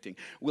is convicting,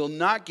 will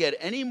not get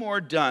any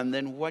more done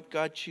than what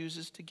God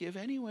chooses to give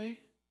anyway.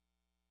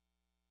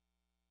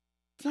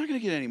 It's not going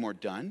to get any more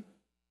done.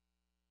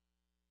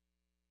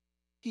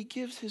 He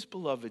gives his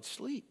beloved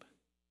sleep.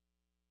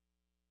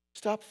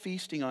 Stop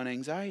feasting on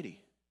anxiety.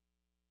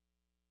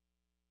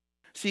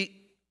 See,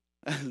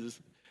 I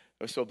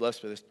was so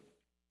blessed by this.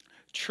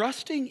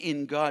 Trusting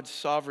in God's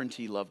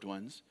sovereignty, loved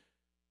ones,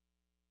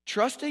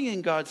 trusting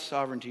in God's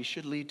sovereignty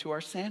should lead to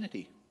our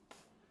sanity.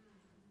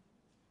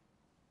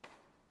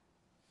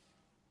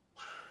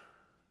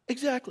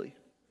 Exactly.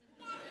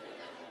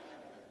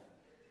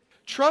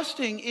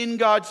 Trusting in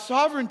God's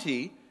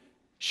sovereignty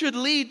should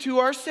lead to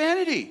our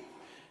sanity.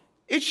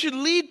 It should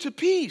lead to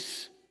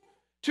peace,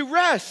 to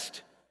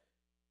rest.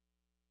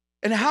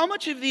 And how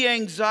much of the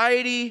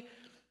anxiety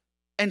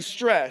and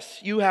stress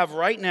you have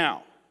right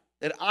now,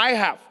 that I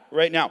have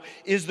right now,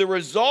 is the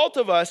result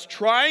of us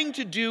trying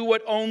to do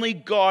what only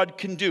God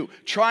can do,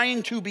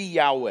 trying to be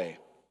Yahweh.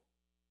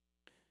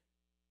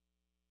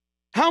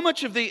 How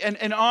much of the,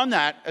 and on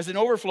that, as an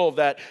overflow of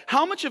that,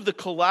 how much of the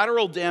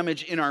collateral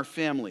damage in our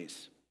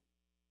families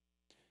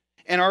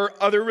and our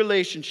other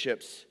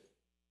relationships,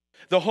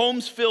 the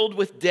homes filled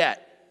with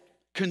debt,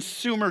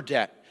 consumer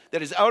debt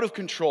that is out of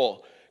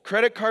control,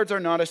 credit cards are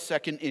not a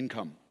second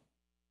income.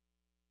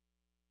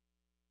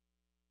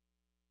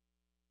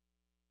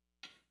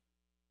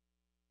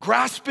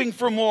 Grasping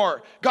for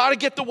more. Got to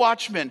get the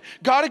watchman.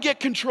 Got to get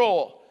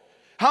control.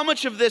 How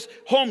much of this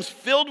homes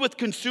filled with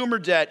consumer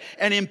debt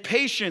and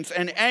impatience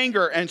and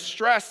anger and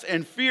stress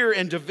and fear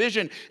and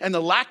division and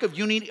the lack of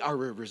unity are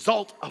a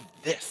result of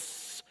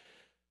this?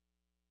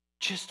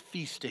 Just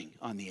feasting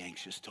on the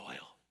anxious toil.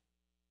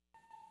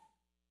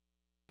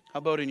 How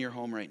about in your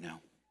home right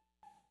now?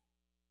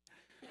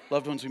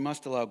 Loved ones, we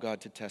must allow God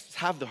to test us.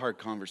 Have the hard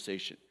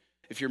conversation.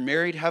 If you're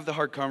married, have the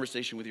hard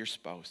conversation with your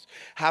spouse.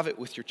 Have it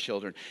with your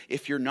children.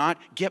 If you're not,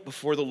 get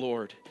before the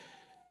Lord.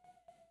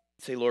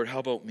 Say, Lord, how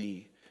about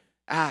me?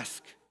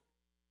 Ask.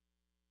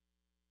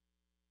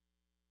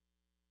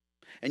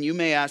 And you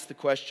may ask the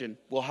question,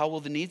 well, how will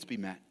the needs be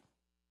met?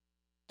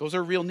 Those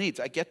are real needs.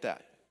 I get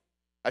that.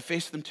 I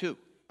face them too.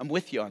 I'm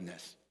with you on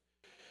this.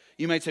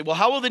 You might say, well,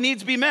 how will the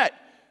needs be met?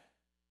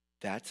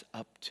 That's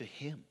up to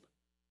him.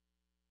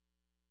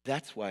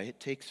 That's why it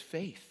takes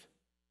faith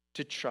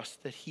to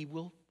trust that he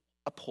will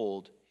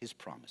uphold his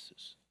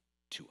promises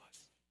to us.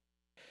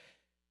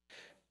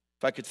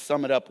 If I could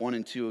sum it up 1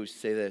 and 2, I would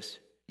say this.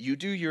 You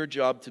do your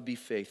job to be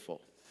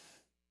faithful.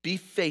 Be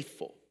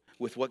faithful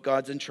with what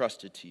God's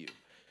entrusted to you.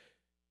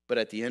 But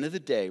at the end of the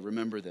day,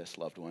 remember this,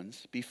 loved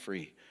ones, be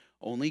free.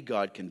 Only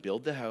God can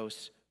build the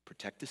house,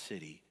 protect the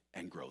city,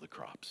 and grow the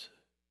crops.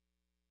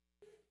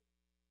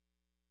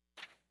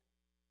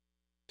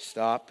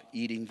 Stop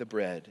eating the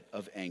bread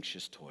of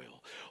anxious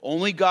toil.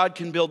 Only God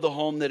can build the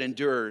home that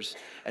endures,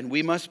 and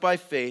we must by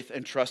faith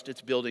and trust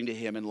its building to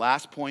him. And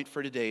last point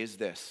for today is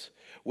this.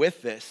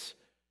 With this,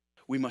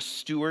 we must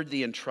steward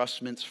the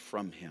entrustments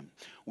from him.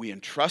 We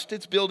entrust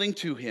its building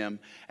to him,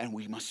 and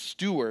we must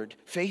steward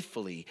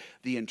faithfully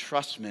the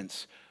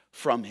entrustments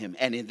from him.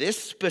 And in this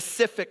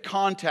specific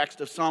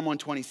context of Psalm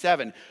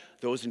 127,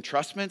 those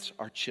entrustments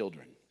are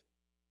children.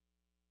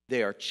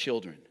 They are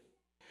children.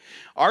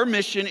 Our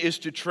mission is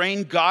to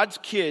train God's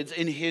kids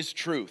in his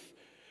truth.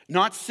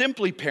 Not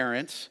simply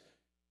parents,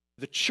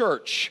 the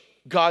church,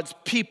 God's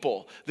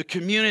people, the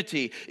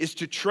community is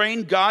to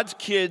train God's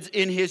kids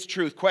in his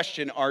truth.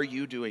 Question, are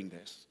you doing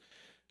this?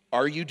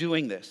 Are you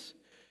doing this?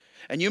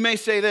 And you may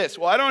say this,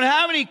 well, I don't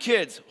have any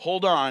kids.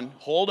 Hold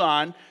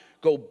on.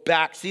 Go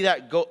back. See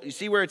that? You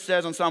see where it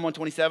says on Psalm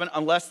 127,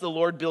 unless the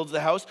Lord builds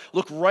the house?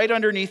 Look right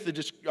underneath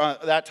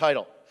that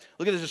title.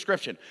 Look at the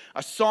description.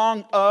 A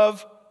song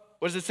of,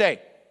 what does it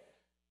say?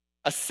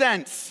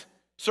 Ascents.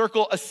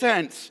 Circle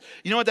ascents.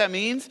 You know what that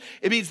means?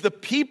 It means the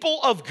people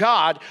of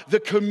God,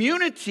 the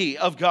community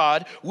of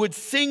God, would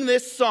sing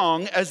this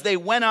song as they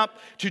went up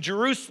to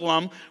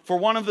Jerusalem for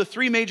one of the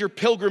 3 major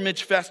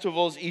pilgrimage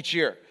festivals each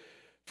year.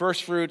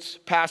 First fruits,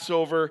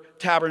 Passover,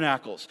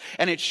 tabernacles.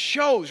 And it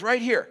shows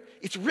right here,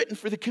 it's written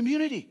for the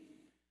community.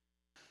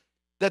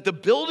 That the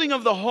building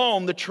of the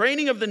home, the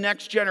training of the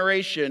next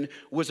generation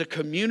was a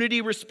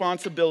community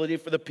responsibility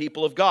for the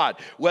people of God.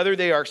 Whether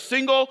they are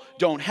single,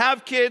 don't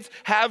have kids,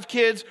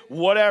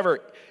 whatever.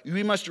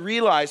 We must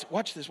realize,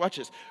 watch this.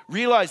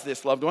 Realize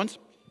this, loved ones.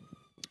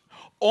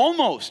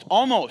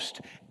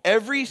 Almost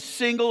every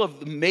single of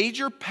the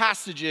major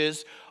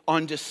passages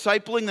on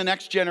discipling the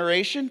next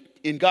generation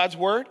in God's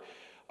word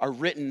are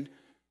written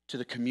to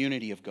the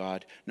community of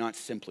God, not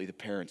simply the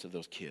parents of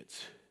those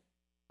kids.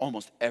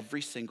 Almost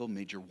every single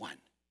major one.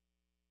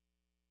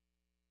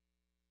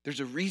 There's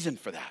a reason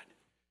for that.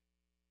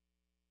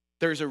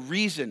 There's a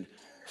reason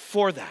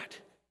for that.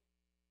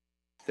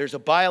 There's a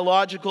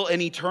biological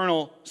and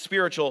eternal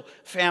spiritual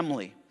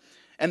family.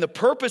 And the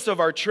purpose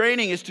of our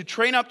training is to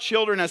train up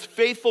children as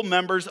faithful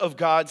members of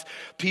God's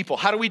people.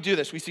 How do we do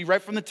this? We see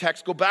right from the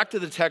text. Go back to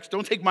the text.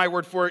 Don't take my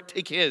word for it.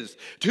 Take his.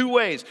 2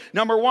 ways.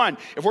 Number 1,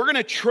 if we're going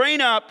to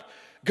train up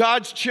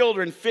God's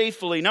children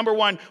faithfully, number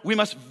 1, we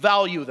must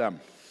value them.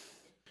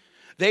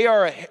 They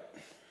are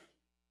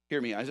hear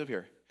me, eyes up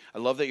here. I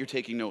love that you're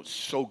taking notes.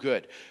 So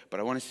good. But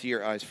I want to see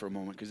your eyes for a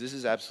moment because this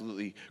is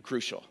absolutely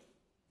crucial.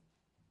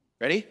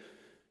 Ready?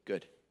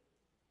 Good.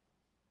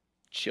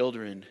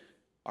 Children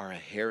are a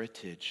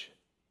heritage,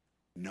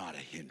 not a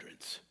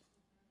hindrance.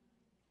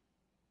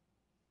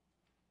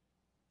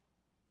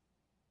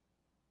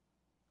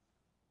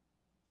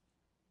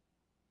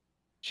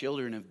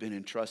 Children have been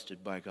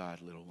entrusted by God,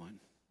 little one.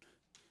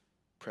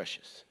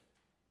 Precious.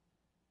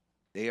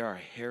 They are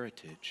a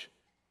heritage,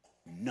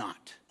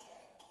 not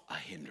a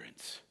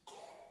hindrance.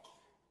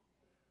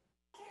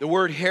 The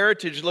word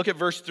heritage, look at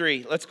verse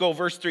 3. Let's go,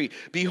 verse 3.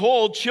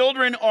 Behold,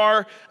 children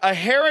are a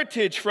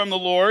heritage from the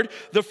Lord,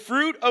 the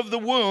fruit of the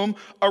womb,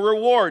 a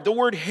reward. The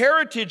word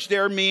heritage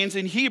there means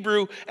in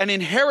Hebrew an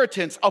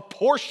inheritance, a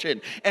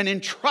portion, an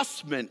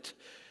entrustment,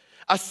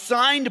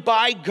 assigned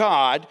by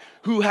God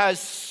who has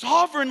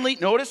sovereignly,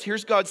 notice,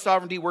 here's God's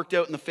sovereignty worked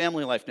out in the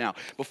family life now.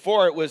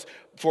 Before it was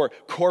for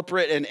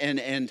corporate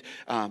and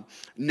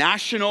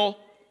national.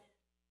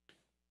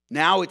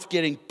 Now it's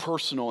getting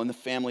personal in the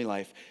family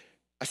life.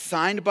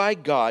 Assigned by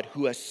God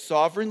who has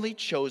sovereignly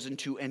chosen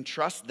to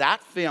entrust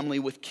that family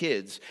with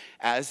kids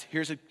as,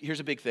 here's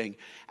a big thing,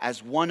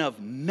 as one of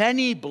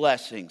many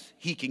blessings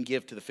he can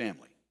give to the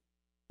family.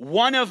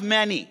 One of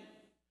many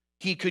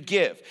he could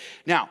give.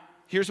 Now,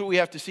 here's what we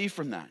have to see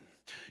from that.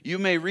 You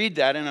may read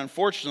that, and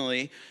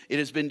unfortunately, it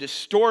has been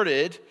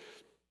distorted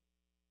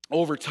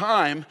over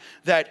time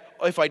that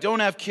if I don't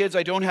have kids,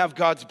 I don't have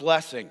God's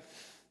blessing.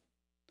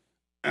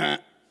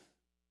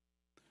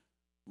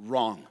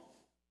 Wrong.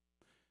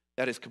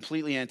 That is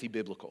completely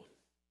anti-biblical.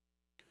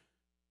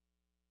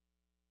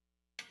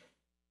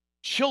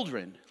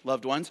 Children,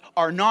 loved ones,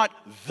 are not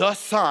the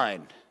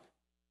sign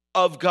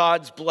of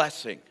God's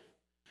blessing.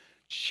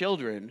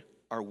 Children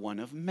are one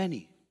of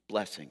many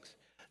blessings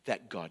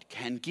that God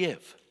can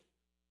give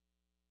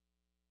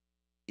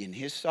in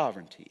his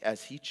sovereignty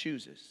as he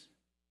chooses.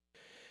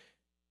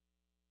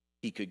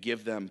 He could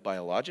give them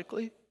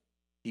biologically.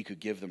 He could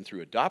give them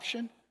through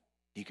adoption.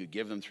 He could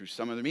give them through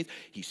some other means.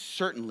 He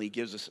certainly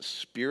gives us a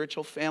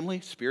spiritual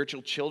family,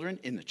 spiritual children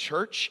in the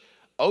church.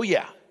 Oh,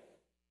 yeah.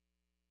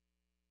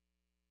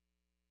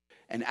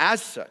 And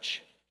as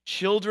such,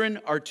 children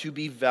are to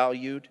be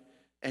valued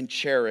and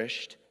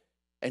cherished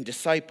and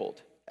discipled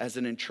as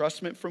an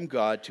entrustment from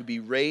God to be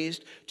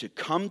raised to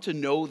come to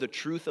know the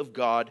truth of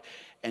God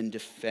and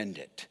defend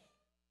it.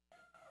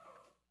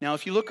 Now,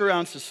 if you look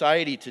around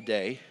society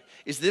today,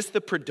 is this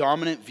the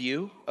predominant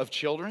view of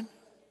children?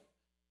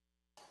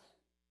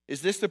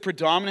 Is this the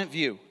predominant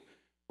view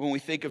when we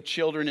think of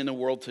children in the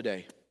world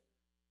today?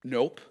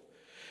 Nope.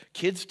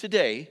 Kids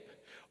today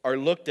are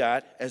looked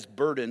at as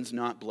burdens,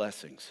 not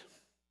blessings.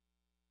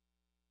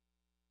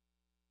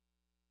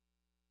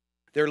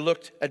 They're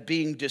looked at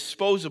being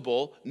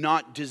disposable,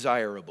 not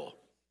desirable.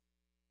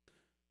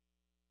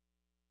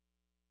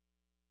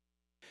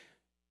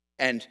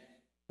 And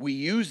we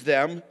use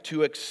them to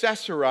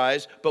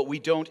accessorize, but we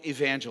don't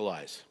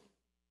evangelize.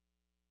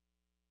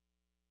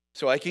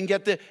 So I can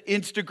get the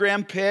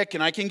Instagram pic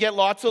and I can get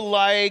lots of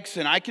likes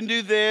and I can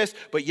do this,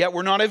 but yet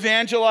we're not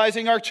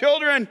evangelizing our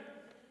children.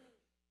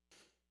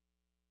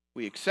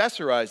 We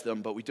accessorize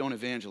them, but we don't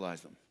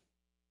evangelize them.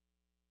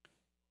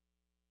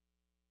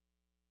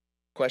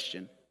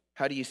 Question,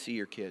 how do you see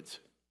your kids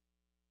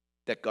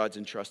that God's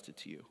entrusted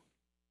to you?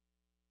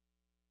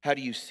 How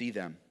do you see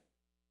them?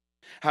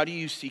 How do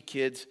you see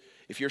kids,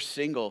 if you're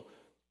single,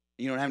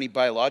 you don't have any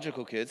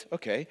biological kids,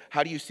 okay,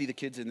 how do you see the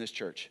kids in this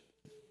church?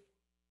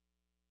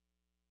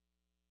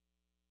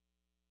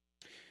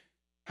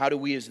 How do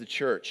we as the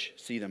church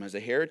see them? As a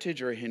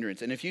heritage or a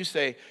hindrance? And if you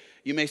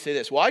may say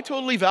this, well, I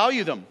totally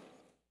value them.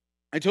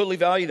 I totally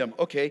value them.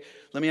 Okay,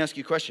 let me ask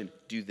you a question.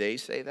 Do they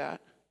say that?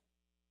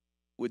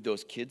 Would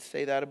those kids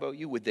say that about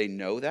you? Would they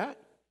know that?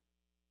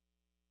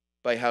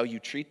 By how you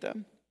treat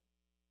them?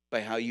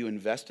 By how you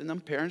invest in them?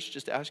 Parents,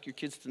 just ask your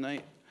kids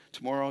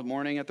tomorrow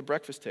morning at the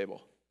breakfast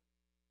table.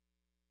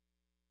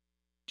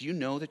 Do you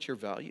know that you're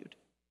valued?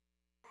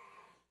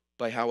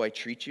 By how I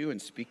treat you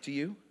and speak to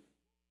you?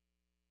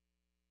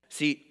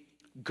 See,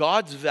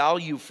 God's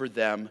value for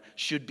them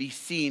should be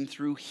seen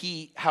through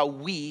how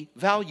we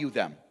value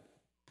them.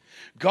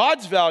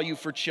 God's value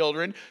for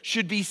children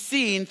should be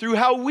seen through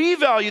how we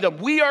value them.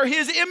 We are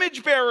his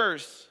image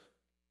bearers.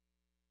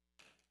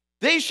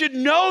 They should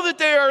know that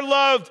they are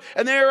loved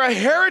and they are a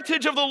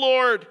heritage of the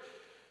Lord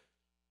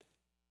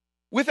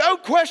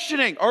without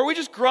questioning. Or are we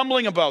just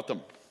grumbling about them?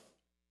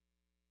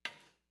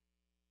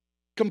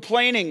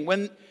 Complaining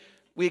when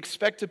we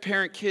expect to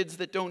parent kids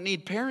that don't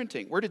need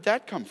parenting. Where did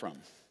that come from?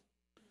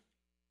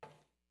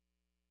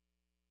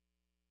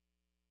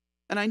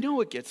 And I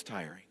know it gets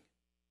tiring.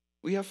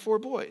 We have 4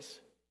 boys.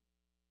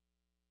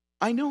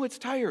 I know it's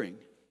tiring.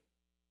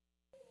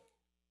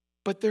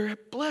 But they're a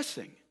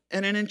blessing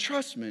and an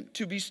entrustment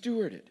to be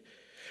stewarded.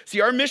 See,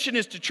 our mission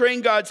is to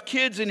train God's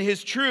kids in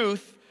his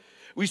truth.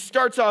 We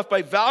start off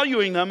by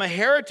valuing them, a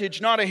heritage,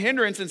 not a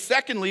hindrance. And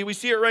secondly, we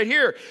see it right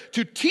here,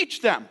 to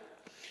teach them.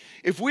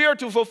 If we are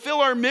to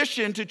fulfill our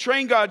mission to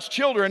train God's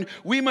children,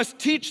 we must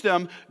teach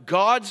them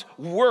God's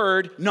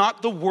word,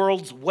 not the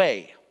world's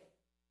way.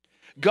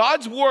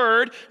 God's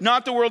word,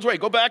 not the world's way.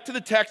 Go back to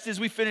the text as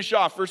we finish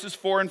off, verses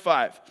 4 and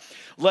 5.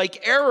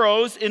 Like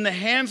arrows in the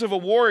hands of a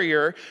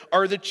warrior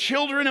are the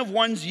children of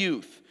one's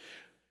youth.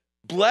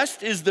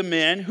 Blessed is the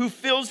man who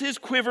fills his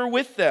quiver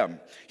with them.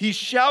 He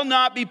shall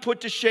not be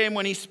put to shame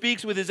when he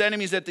speaks with his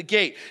enemies at the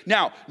gate.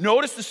 Now,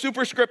 notice the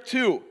superscript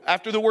 2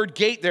 after the word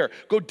gate there.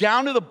 Go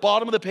down to the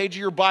bottom of the page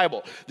of your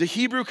Bible. The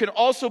Hebrew can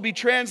also be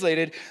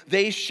translated,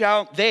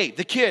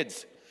 the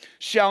kids,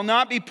 shall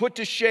not be put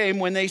to shame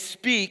when they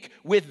speak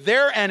with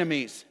their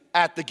enemies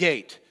at the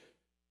gate.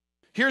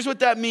 Here's what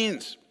that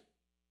means.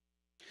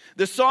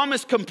 The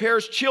psalmist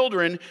compares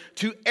children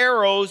to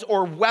arrows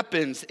or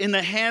weapons in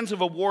the hands of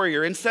a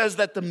warrior and says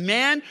that the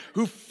man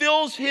who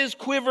fills his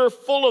quiver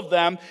full of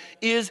them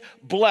is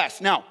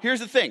blessed. Now, here's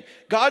the thing.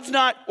 God's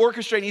not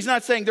orchestrating. He's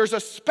not saying there's a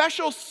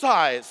special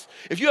size.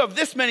 If you have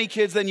this many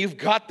kids, then you've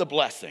got the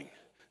blessing.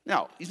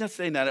 No, he's not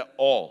saying that at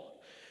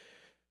all.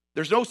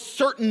 There's no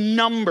certain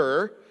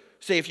number.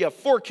 Say, if you have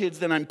 4 kids,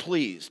 then I'm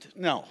pleased.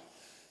 No,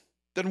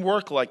 doesn't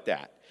work like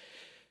that.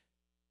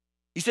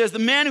 He says the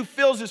man who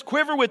fills his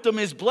quiver with them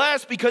is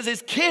blessed because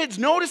his kids,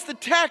 notice the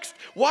text.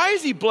 Why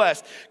is he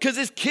blessed? Because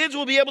his kids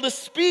will be able to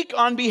speak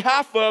on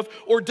behalf of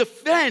or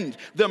defend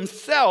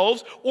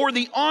themselves or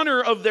the honor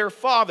of their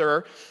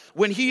father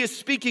when he is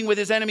speaking with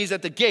his enemies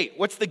at the gate.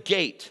 What's the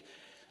gate?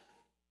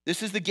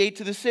 This is the gate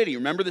to the city.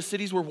 Remember the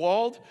cities were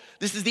walled?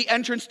 This is the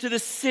entrance to the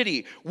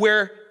city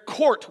where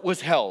court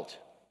was held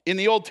in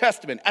the Old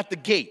Testament at the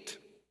gate.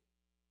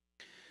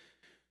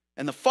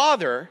 And the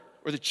father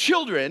or the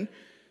children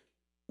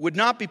would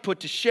not be put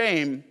to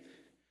shame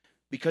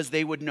because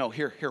they would know.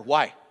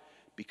 Why?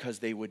 Because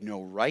they would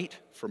know right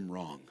from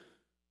wrong.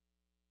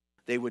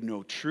 They would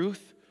know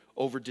truth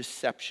over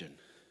deception.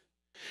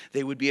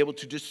 They would be able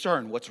to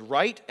discern what's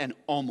right and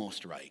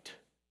almost right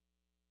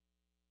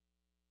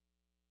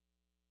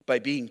by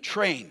being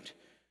trained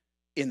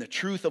in the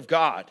truth of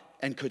God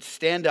and could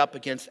stand up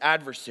against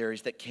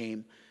adversaries that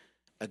came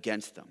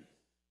against them.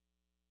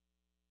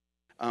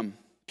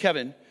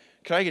 Kevin,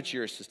 can I get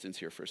your assistance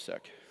here for a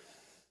sec?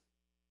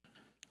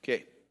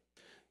 Okay,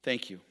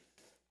 thank you.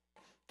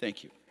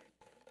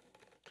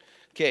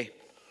 Okay,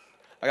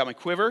 I got my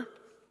quiver,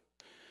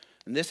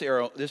 and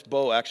this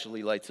bow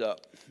actually lights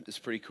up. It's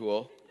pretty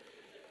cool.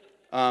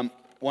 One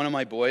of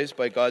my boys,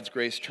 by God's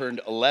grace, turned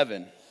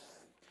 11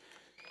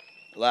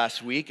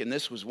 last week, and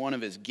this was one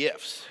of his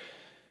gifts.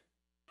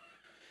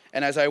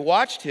 And as I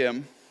watched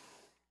him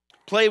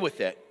play with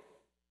it,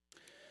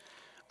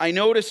 I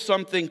noticed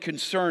something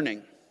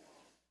concerning.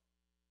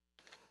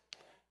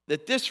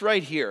 That this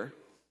right here,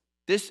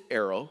 this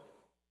arrow,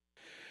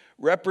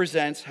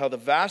 represents how the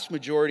vast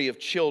majority of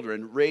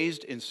children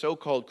raised in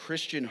so-called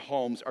Christian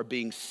homes are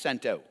being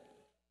sent out.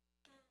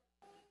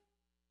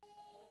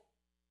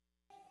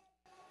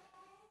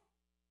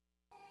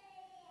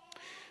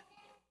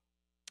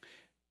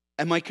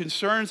 And my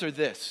concerns are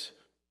this.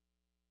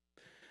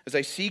 As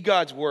I see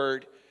God's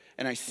word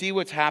and I see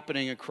what's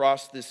happening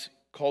across this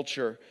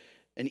culture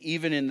and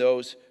even in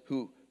those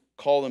who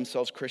call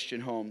themselves Christian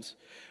homes,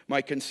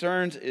 my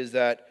concerns is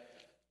that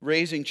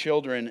raising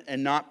children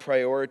and not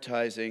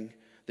prioritizing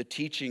the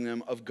teaching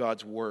them of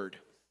God's word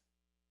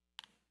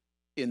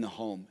in the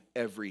home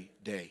every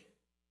day.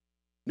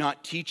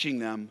 Not teaching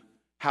them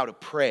how to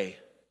pray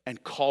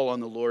and call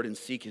on the Lord and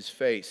seek his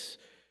face.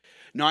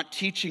 Not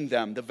teaching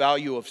them the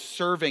value of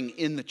serving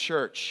in the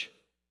church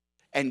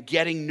and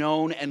getting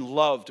known and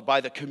loved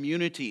by the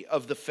community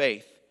of the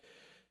faith.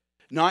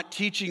 not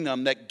teaching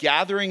them that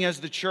gathering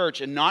as the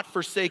church and not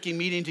forsaking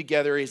meeting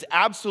together is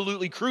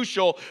absolutely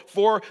crucial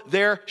for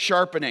their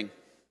sharpening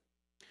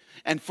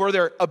and for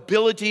their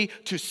ability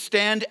to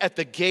stand at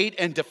the gate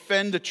and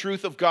defend the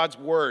truth of God's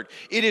word.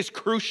 It is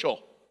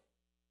crucial.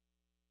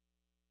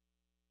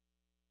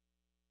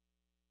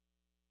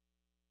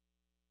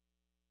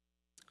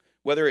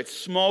 Whether it's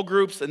small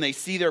groups and they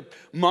see their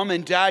mom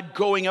and dad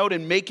going out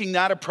and making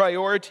that a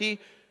priority,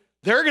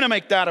 they're going to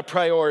make that a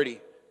priority.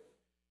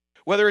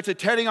 Whether it's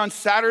attending on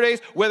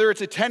Saturdays, whether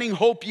it's attending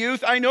Hope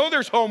Youth. I know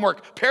there's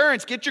homework.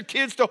 Parents, get your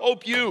kids to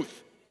Hope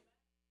Youth.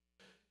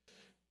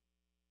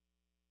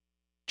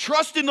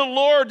 Trust in the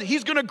Lord.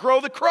 He's going to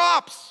grow the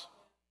crops.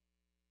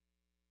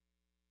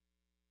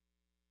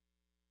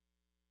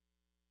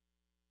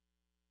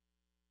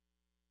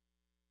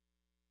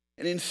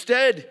 And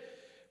instead,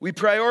 we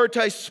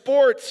prioritize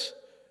sports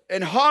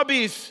and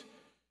hobbies.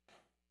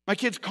 My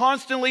kids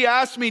constantly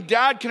ask me,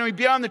 Dad, can we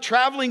be on the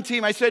traveling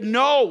team? I said,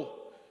 no.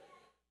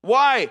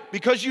 Why?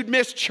 Because you'd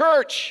miss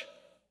church.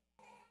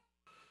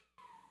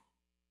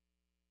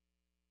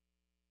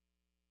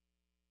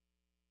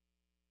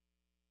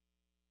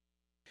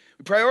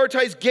 We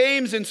prioritize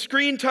games and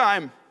screen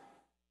time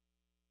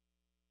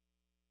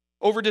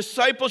over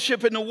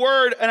discipleship in the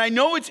Word. And I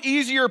know it's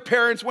easier,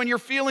 parents, when you're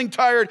feeling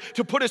tired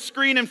to put a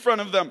screen in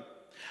front of them.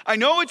 I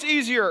know it's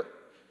easier,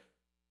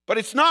 but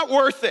it's not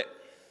worth it.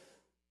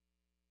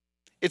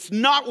 It's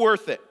not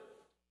worth it.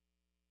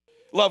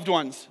 Loved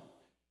ones,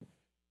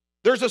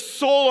 there's a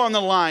soul on the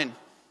line.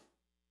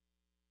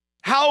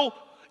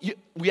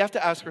 We have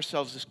to ask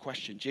ourselves this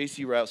question.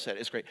 J.C. Ryle said,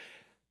 it's great.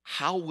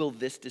 How will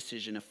this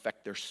decision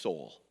affect their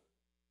soul?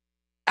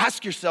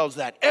 Ask yourselves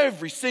that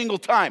every single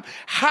time.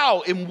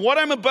 How, in what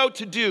I'm about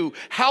to do,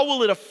 how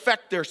will it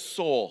affect their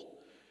soul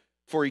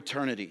for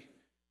eternity?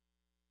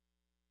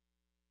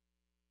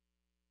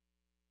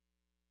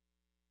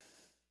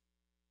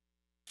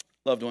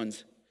 Loved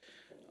ones,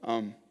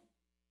 and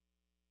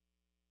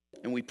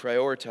we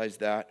prioritize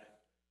that,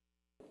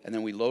 and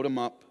then we load them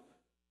up.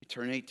 We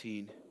turn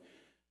 18,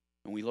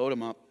 and we load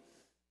them up,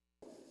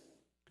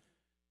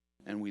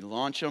 and we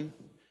launch them,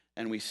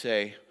 and we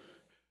say,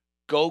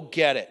 go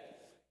get it.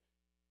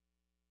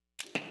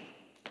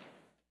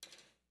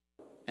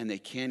 And they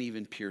can't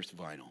even pierce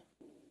vinyl.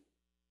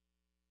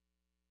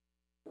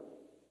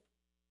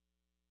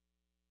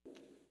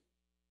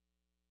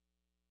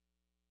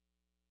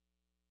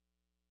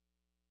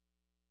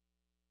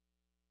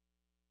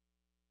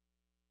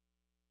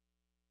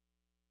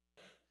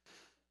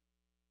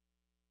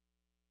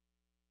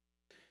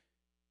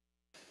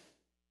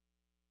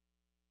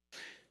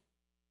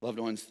 Loved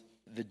ones,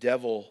 the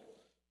devil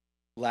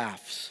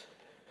laughs.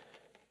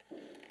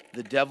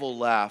 The devil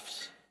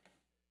laughs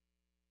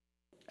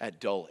at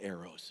dull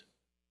arrows.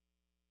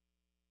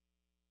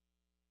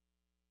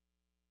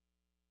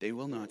 They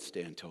will not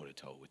stand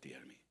toe-to-toe with the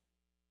enemy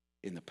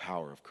in the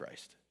power of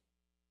Christ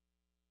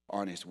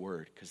on his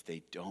word because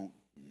they don't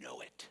know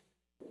it.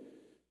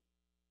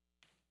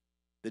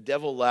 The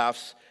devil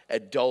laughs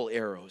at dull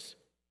arrows.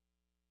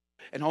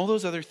 And all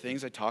those other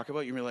things I talk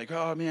about, you're like,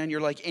 oh man, you're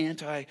like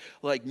anti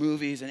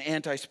movies and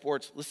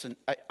anti-sports. Listen,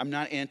 I'm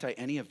not anti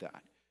any of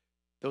that.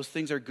 Those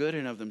things are good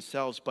in of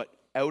themselves, but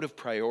out of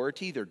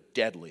priority, they're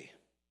deadly.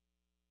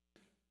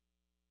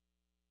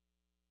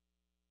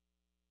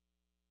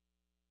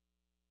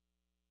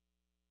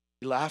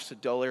 He laughs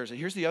at dull arrows. And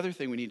here's the other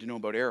thing we need to know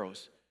about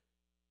arrows.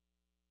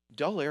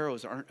 Dull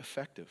arrows aren't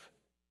effective,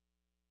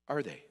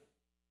 are they?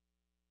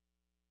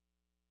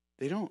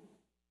 They don't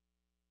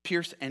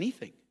pierce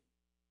anything.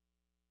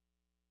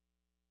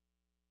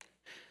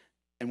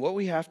 And what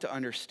we have to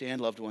understand,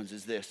 loved ones,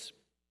 is this.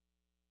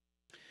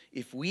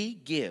 If we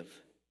give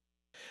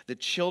the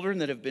children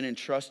that have been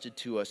entrusted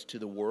to us to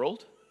the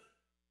world,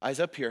 eyes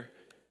up here,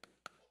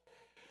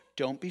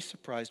 don't be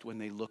surprised when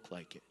they look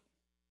like it.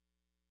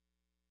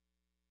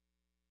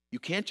 You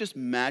can't just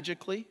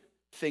magically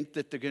think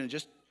that they're going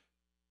to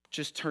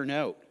just turn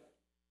out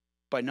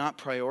by not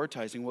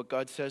prioritizing what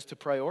God says to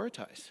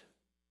prioritize.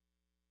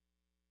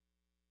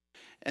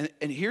 And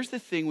here's the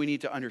thing we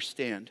need to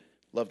understand,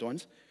 loved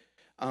ones.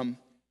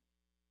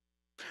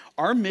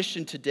 Our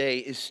mission today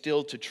is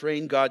still to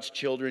train God's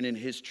children in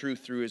his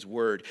truth through his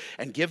word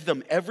and give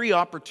them every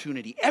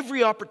opportunity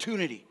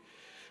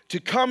to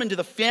come into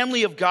the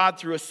family of God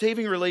through a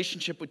saving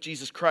relationship with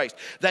Jesus Christ,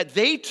 that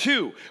they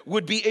too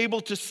would be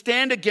able to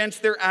stand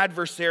against their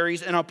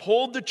adversaries and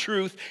uphold the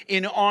truth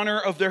in honor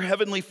of their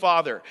heavenly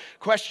Father.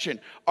 Question,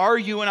 are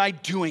you and I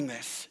doing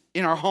this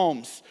in our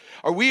homes?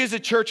 Are we as a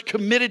church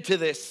committed to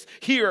this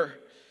here?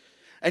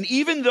 And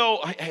even though,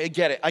 I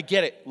get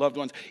it, loved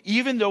ones,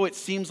 even though it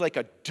seems like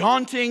a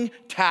daunting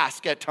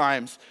task at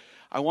times,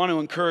 I want to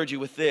encourage you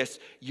with this.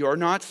 You're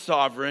not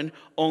sovereign,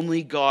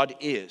 only God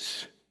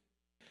is.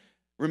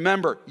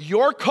 Remember,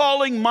 your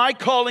calling, my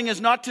calling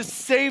is not to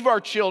save our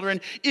children.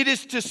 It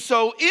is to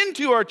sow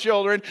into our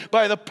children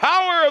by the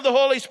power of the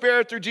Holy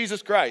Spirit through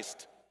Jesus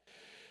Christ.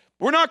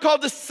 We're not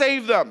called to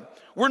save them.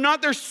 We're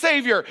not their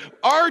savior.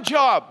 Our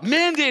job,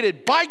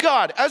 mandated by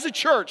God as a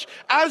church,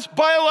 as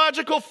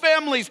biological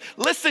families,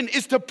 listen,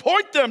 is to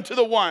point them to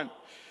the one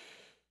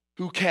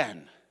who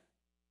can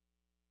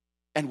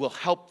and will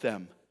help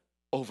them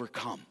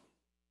overcome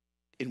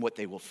in what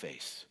they will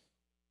face.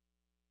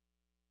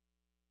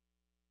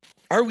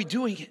 Are we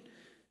doing it?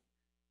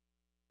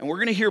 And we're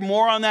going to hear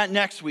more on that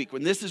next week,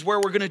 when this is where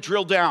we're going to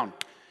drill down.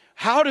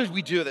 How did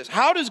we do this?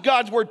 How does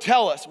God's word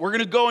tell us? We're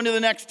going to go into the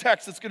next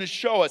text that's going to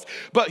show us.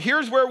 But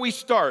here's where we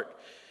start.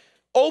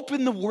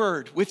 Open the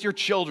word with your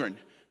children.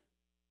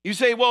 You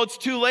say, well, it's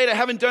too late. I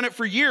haven't done it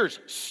for years.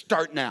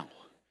 Start now.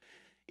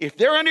 If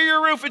they're under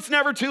your roof, it's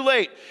never too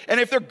late. And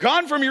if they're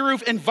gone from your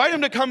roof, invite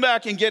them to come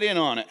back and get in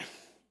on it.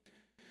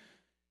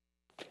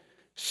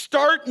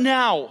 Start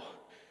now.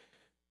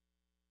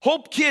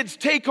 Hope Kids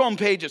take-home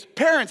pages.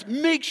 Parents,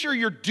 make sure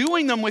you're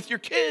doing them with your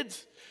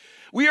kids.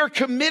 We are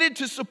committed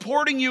to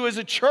supporting you as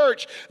a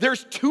church.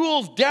 There's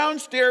tools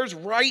downstairs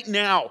right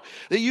now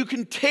that you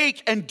can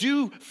take and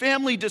do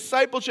family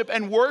discipleship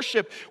and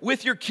worship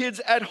with your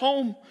kids at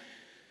home.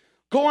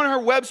 Go on our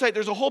website.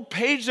 There's a whole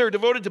page there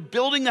devoted to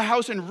building the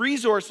house and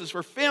resources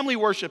for family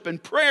worship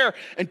and prayer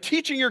and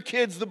teaching your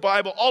kids the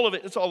Bible. All of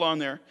it. It's all on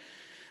there.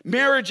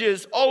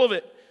 Marriages, all of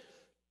it.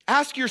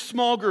 Ask your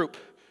small group.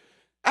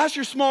 Ask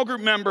your small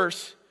group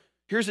members.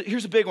 Here's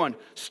a big one.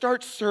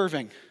 Start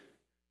serving.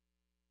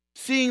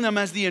 Seeing them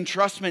as the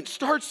entrustment.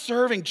 Start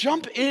serving.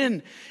 Jump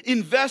in.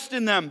 Invest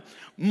in them.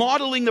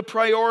 Modeling the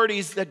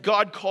priorities that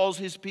God calls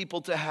his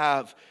people to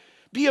have.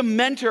 Be a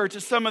mentor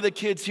to some of the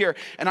kids here.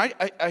 And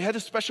I had a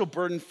special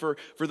burden for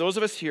those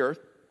of us here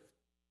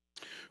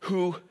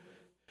who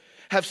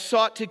have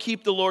sought to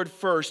keep the Lord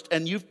first,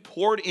 and you've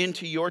poured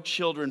into your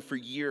children for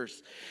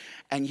years,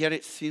 and yet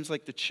it seems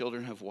like the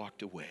children have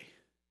walked away.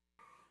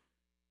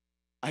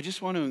 I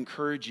just want to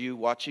encourage you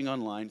watching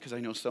online, because I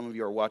know some of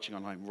you are watching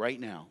online right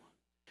now.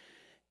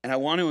 And I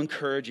want to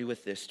encourage you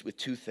with this, with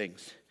two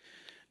things.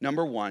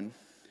 Number one,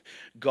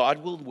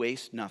 God will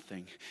waste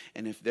nothing.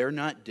 And if they're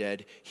not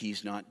dead,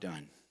 he's not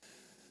done.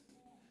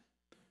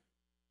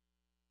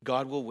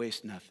 God will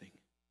waste nothing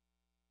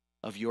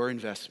of your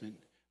investment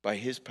by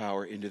his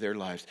power into their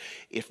lives.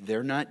 If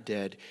they're not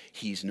dead,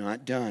 he's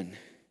not done.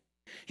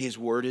 His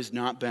word is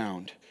not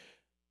bound.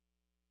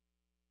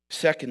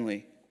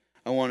 Secondly,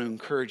 I want to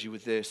encourage you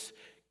with this.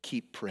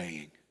 Keep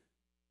praying.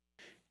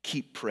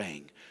 Keep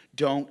praying.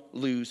 Don't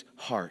lose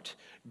heart.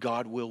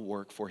 God will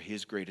work for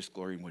his greatest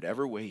glory in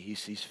whatever way he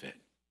sees fit.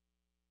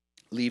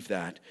 Leave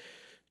that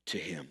to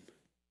him.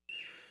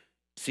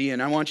 See,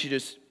 and I want you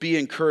to be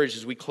encouraged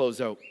as we close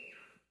out.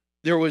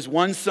 There was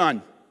one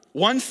son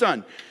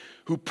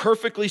who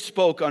perfectly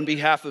spoke on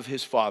behalf of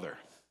his father.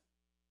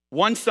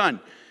 One son,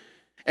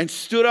 and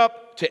stood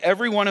up to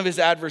every one of his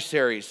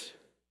adversaries.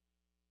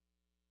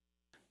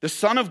 The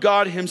Son of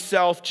God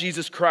himself,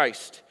 Jesus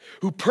Christ,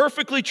 who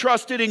perfectly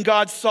trusted in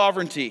God's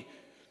sovereignty,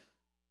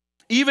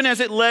 even as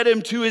it led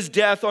him to his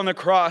death on the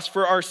cross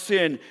for our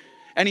sin.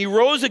 And he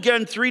rose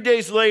again 3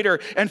 days later.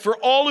 And for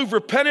all who've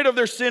repented of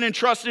their sin and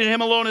trusted in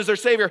him alone as their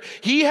Savior,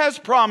 he has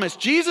promised,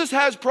 Jesus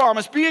has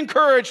promised, be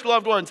encouraged,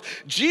 loved ones.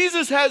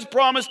 Jesus has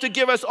promised to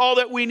give us all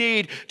that we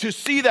need to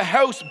see the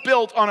house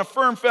built on a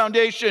firm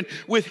foundation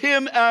with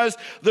him as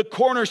the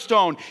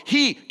cornerstone.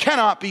 He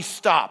cannot be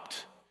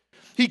stopped.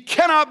 He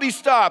cannot be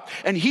stopped.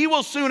 And he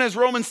will soon, as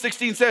Romans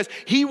 16 says,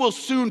 he will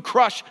soon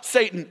crush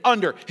Satan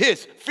under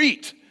his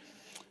feet.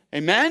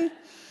 Amen?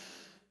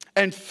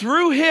 And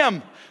through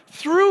him,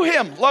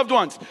 loved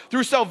ones,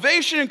 through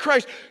salvation in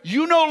Christ,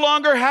 you no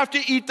longer have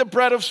to eat the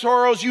bread of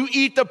sorrows. You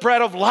eat the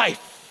bread of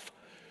life.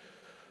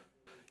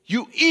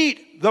 You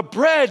eat the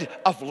bread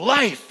of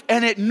life,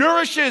 and it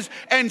nourishes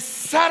and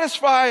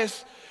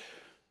satisfies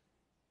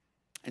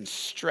and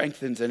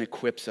strengthens and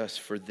equips us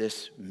for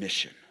this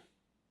mission.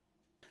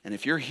 And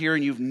if you're here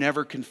and you've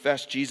never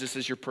confessed Jesus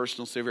as your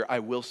personal Savior, I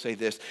will say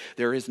this.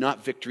 There is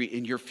not victory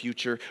in your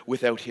future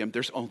without him.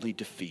 There's only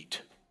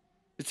defeat.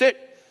 That's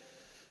it.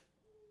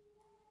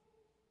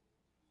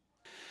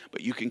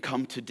 But you can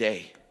come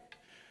today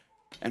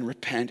and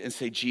repent and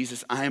say,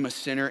 Jesus, I am a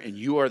sinner and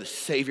you are the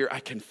Savior. I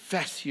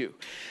confess you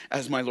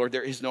as my Lord.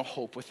 There is no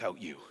hope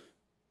without you.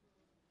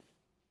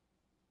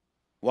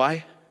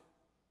 Why?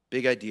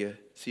 Big idea.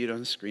 See it on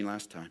the screen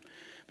last time.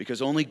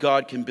 Because only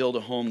God can build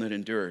a home that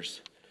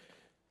endures.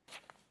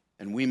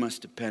 And we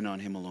must depend on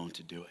him alone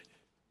to do it.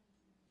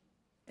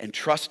 And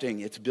trusting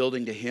its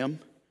building to him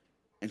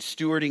and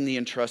stewarding the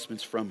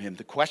entrustments from him.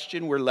 The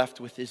question we're left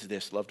with is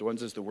this, loved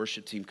ones, as the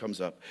worship team comes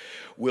up.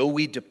 Will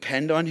we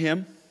depend on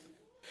him?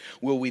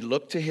 Will we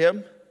look to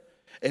him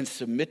and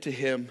submit to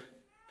him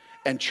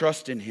and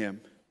trust in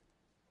him,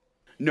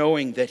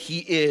 knowing that he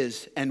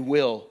is and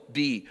will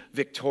be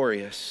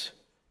victorious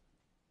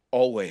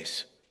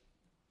always?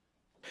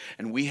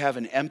 And we have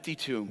an empty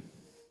tomb.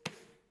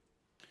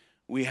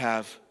 We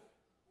have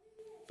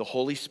the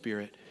Holy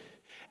Spirit,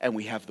 and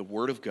we have the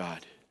Word of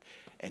God,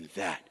 and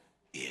that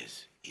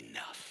is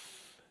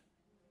enough.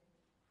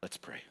 Let's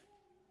pray.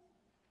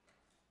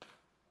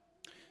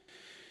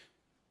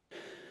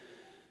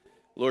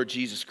 Lord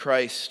Jesus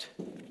Christ,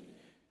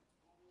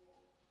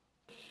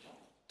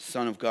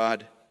 Son of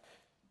God,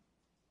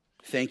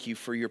 thank you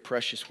for your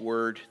precious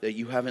word, that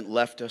you haven't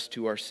left us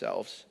to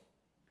ourselves.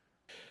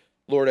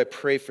 Lord, I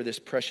pray for this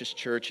precious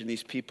church and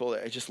these people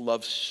that I just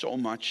love so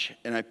much,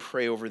 and I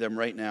pray over them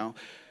right now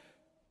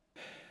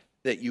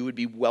that you would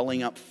be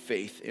welling up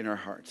faith in our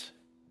hearts.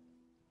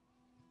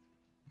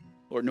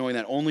 Lord, knowing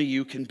that only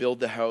you can build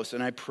the house,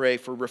 and I pray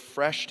for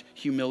refreshed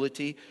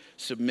humility,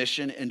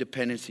 submission, and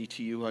dependency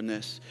to you on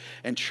this,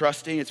 and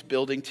trusting its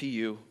building to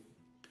you,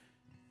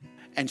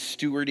 and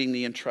stewarding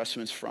the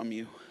entrustments from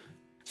you,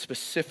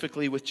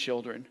 specifically with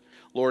children.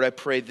 Lord, I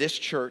pray this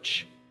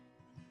church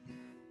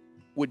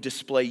would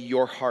display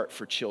your heart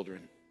for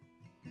children,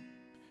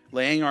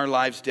 laying our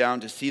lives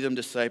down to see them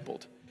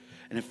discipled.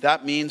 And if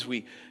that means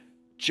we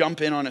jump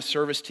in on a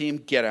service team,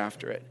 get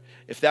after it.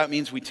 If that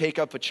means we take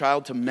up a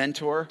child to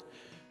mentor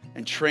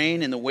and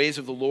train in the ways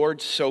of the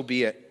Lord, so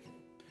be it.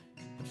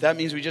 If that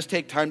means we just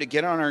take time to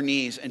get on our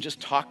knees and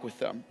just talk with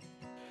them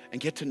and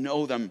get to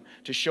know them,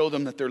 to show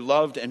them that they're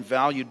loved and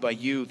valued by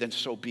you, then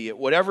so be it.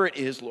 Whatever it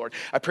is, Lord,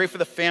 I pray for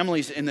the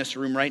families in this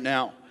room right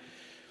now,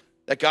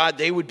 that God,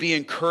 they would be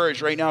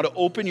encouraged right now to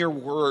open your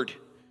word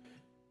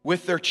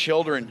with their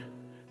children,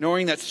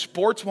 knowing that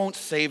sports won't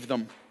save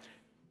them.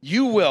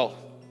 You will.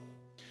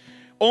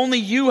 Only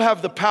you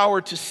have the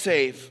power to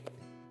save.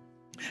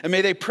 And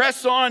may they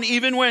press on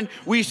even when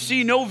we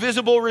see no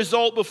visible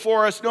result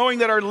before us, knowing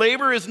that our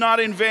labor is not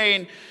in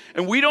vain.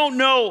 And we don't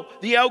know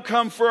the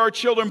outcome for our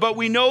children, but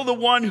we know the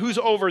one who's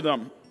over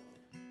them.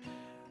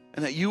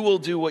 And that you will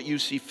do what you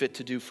see fit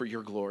to do for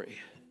your glory.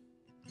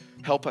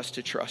 Help us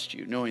to trust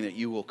you, knowing that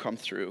you will come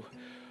through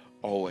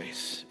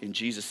always. In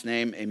Jesus'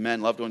 name,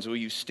 amen. Loved ones, will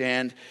you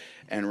stand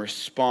and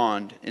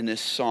respond in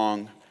this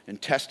song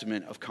and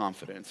testament of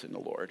confidence in the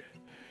Lord?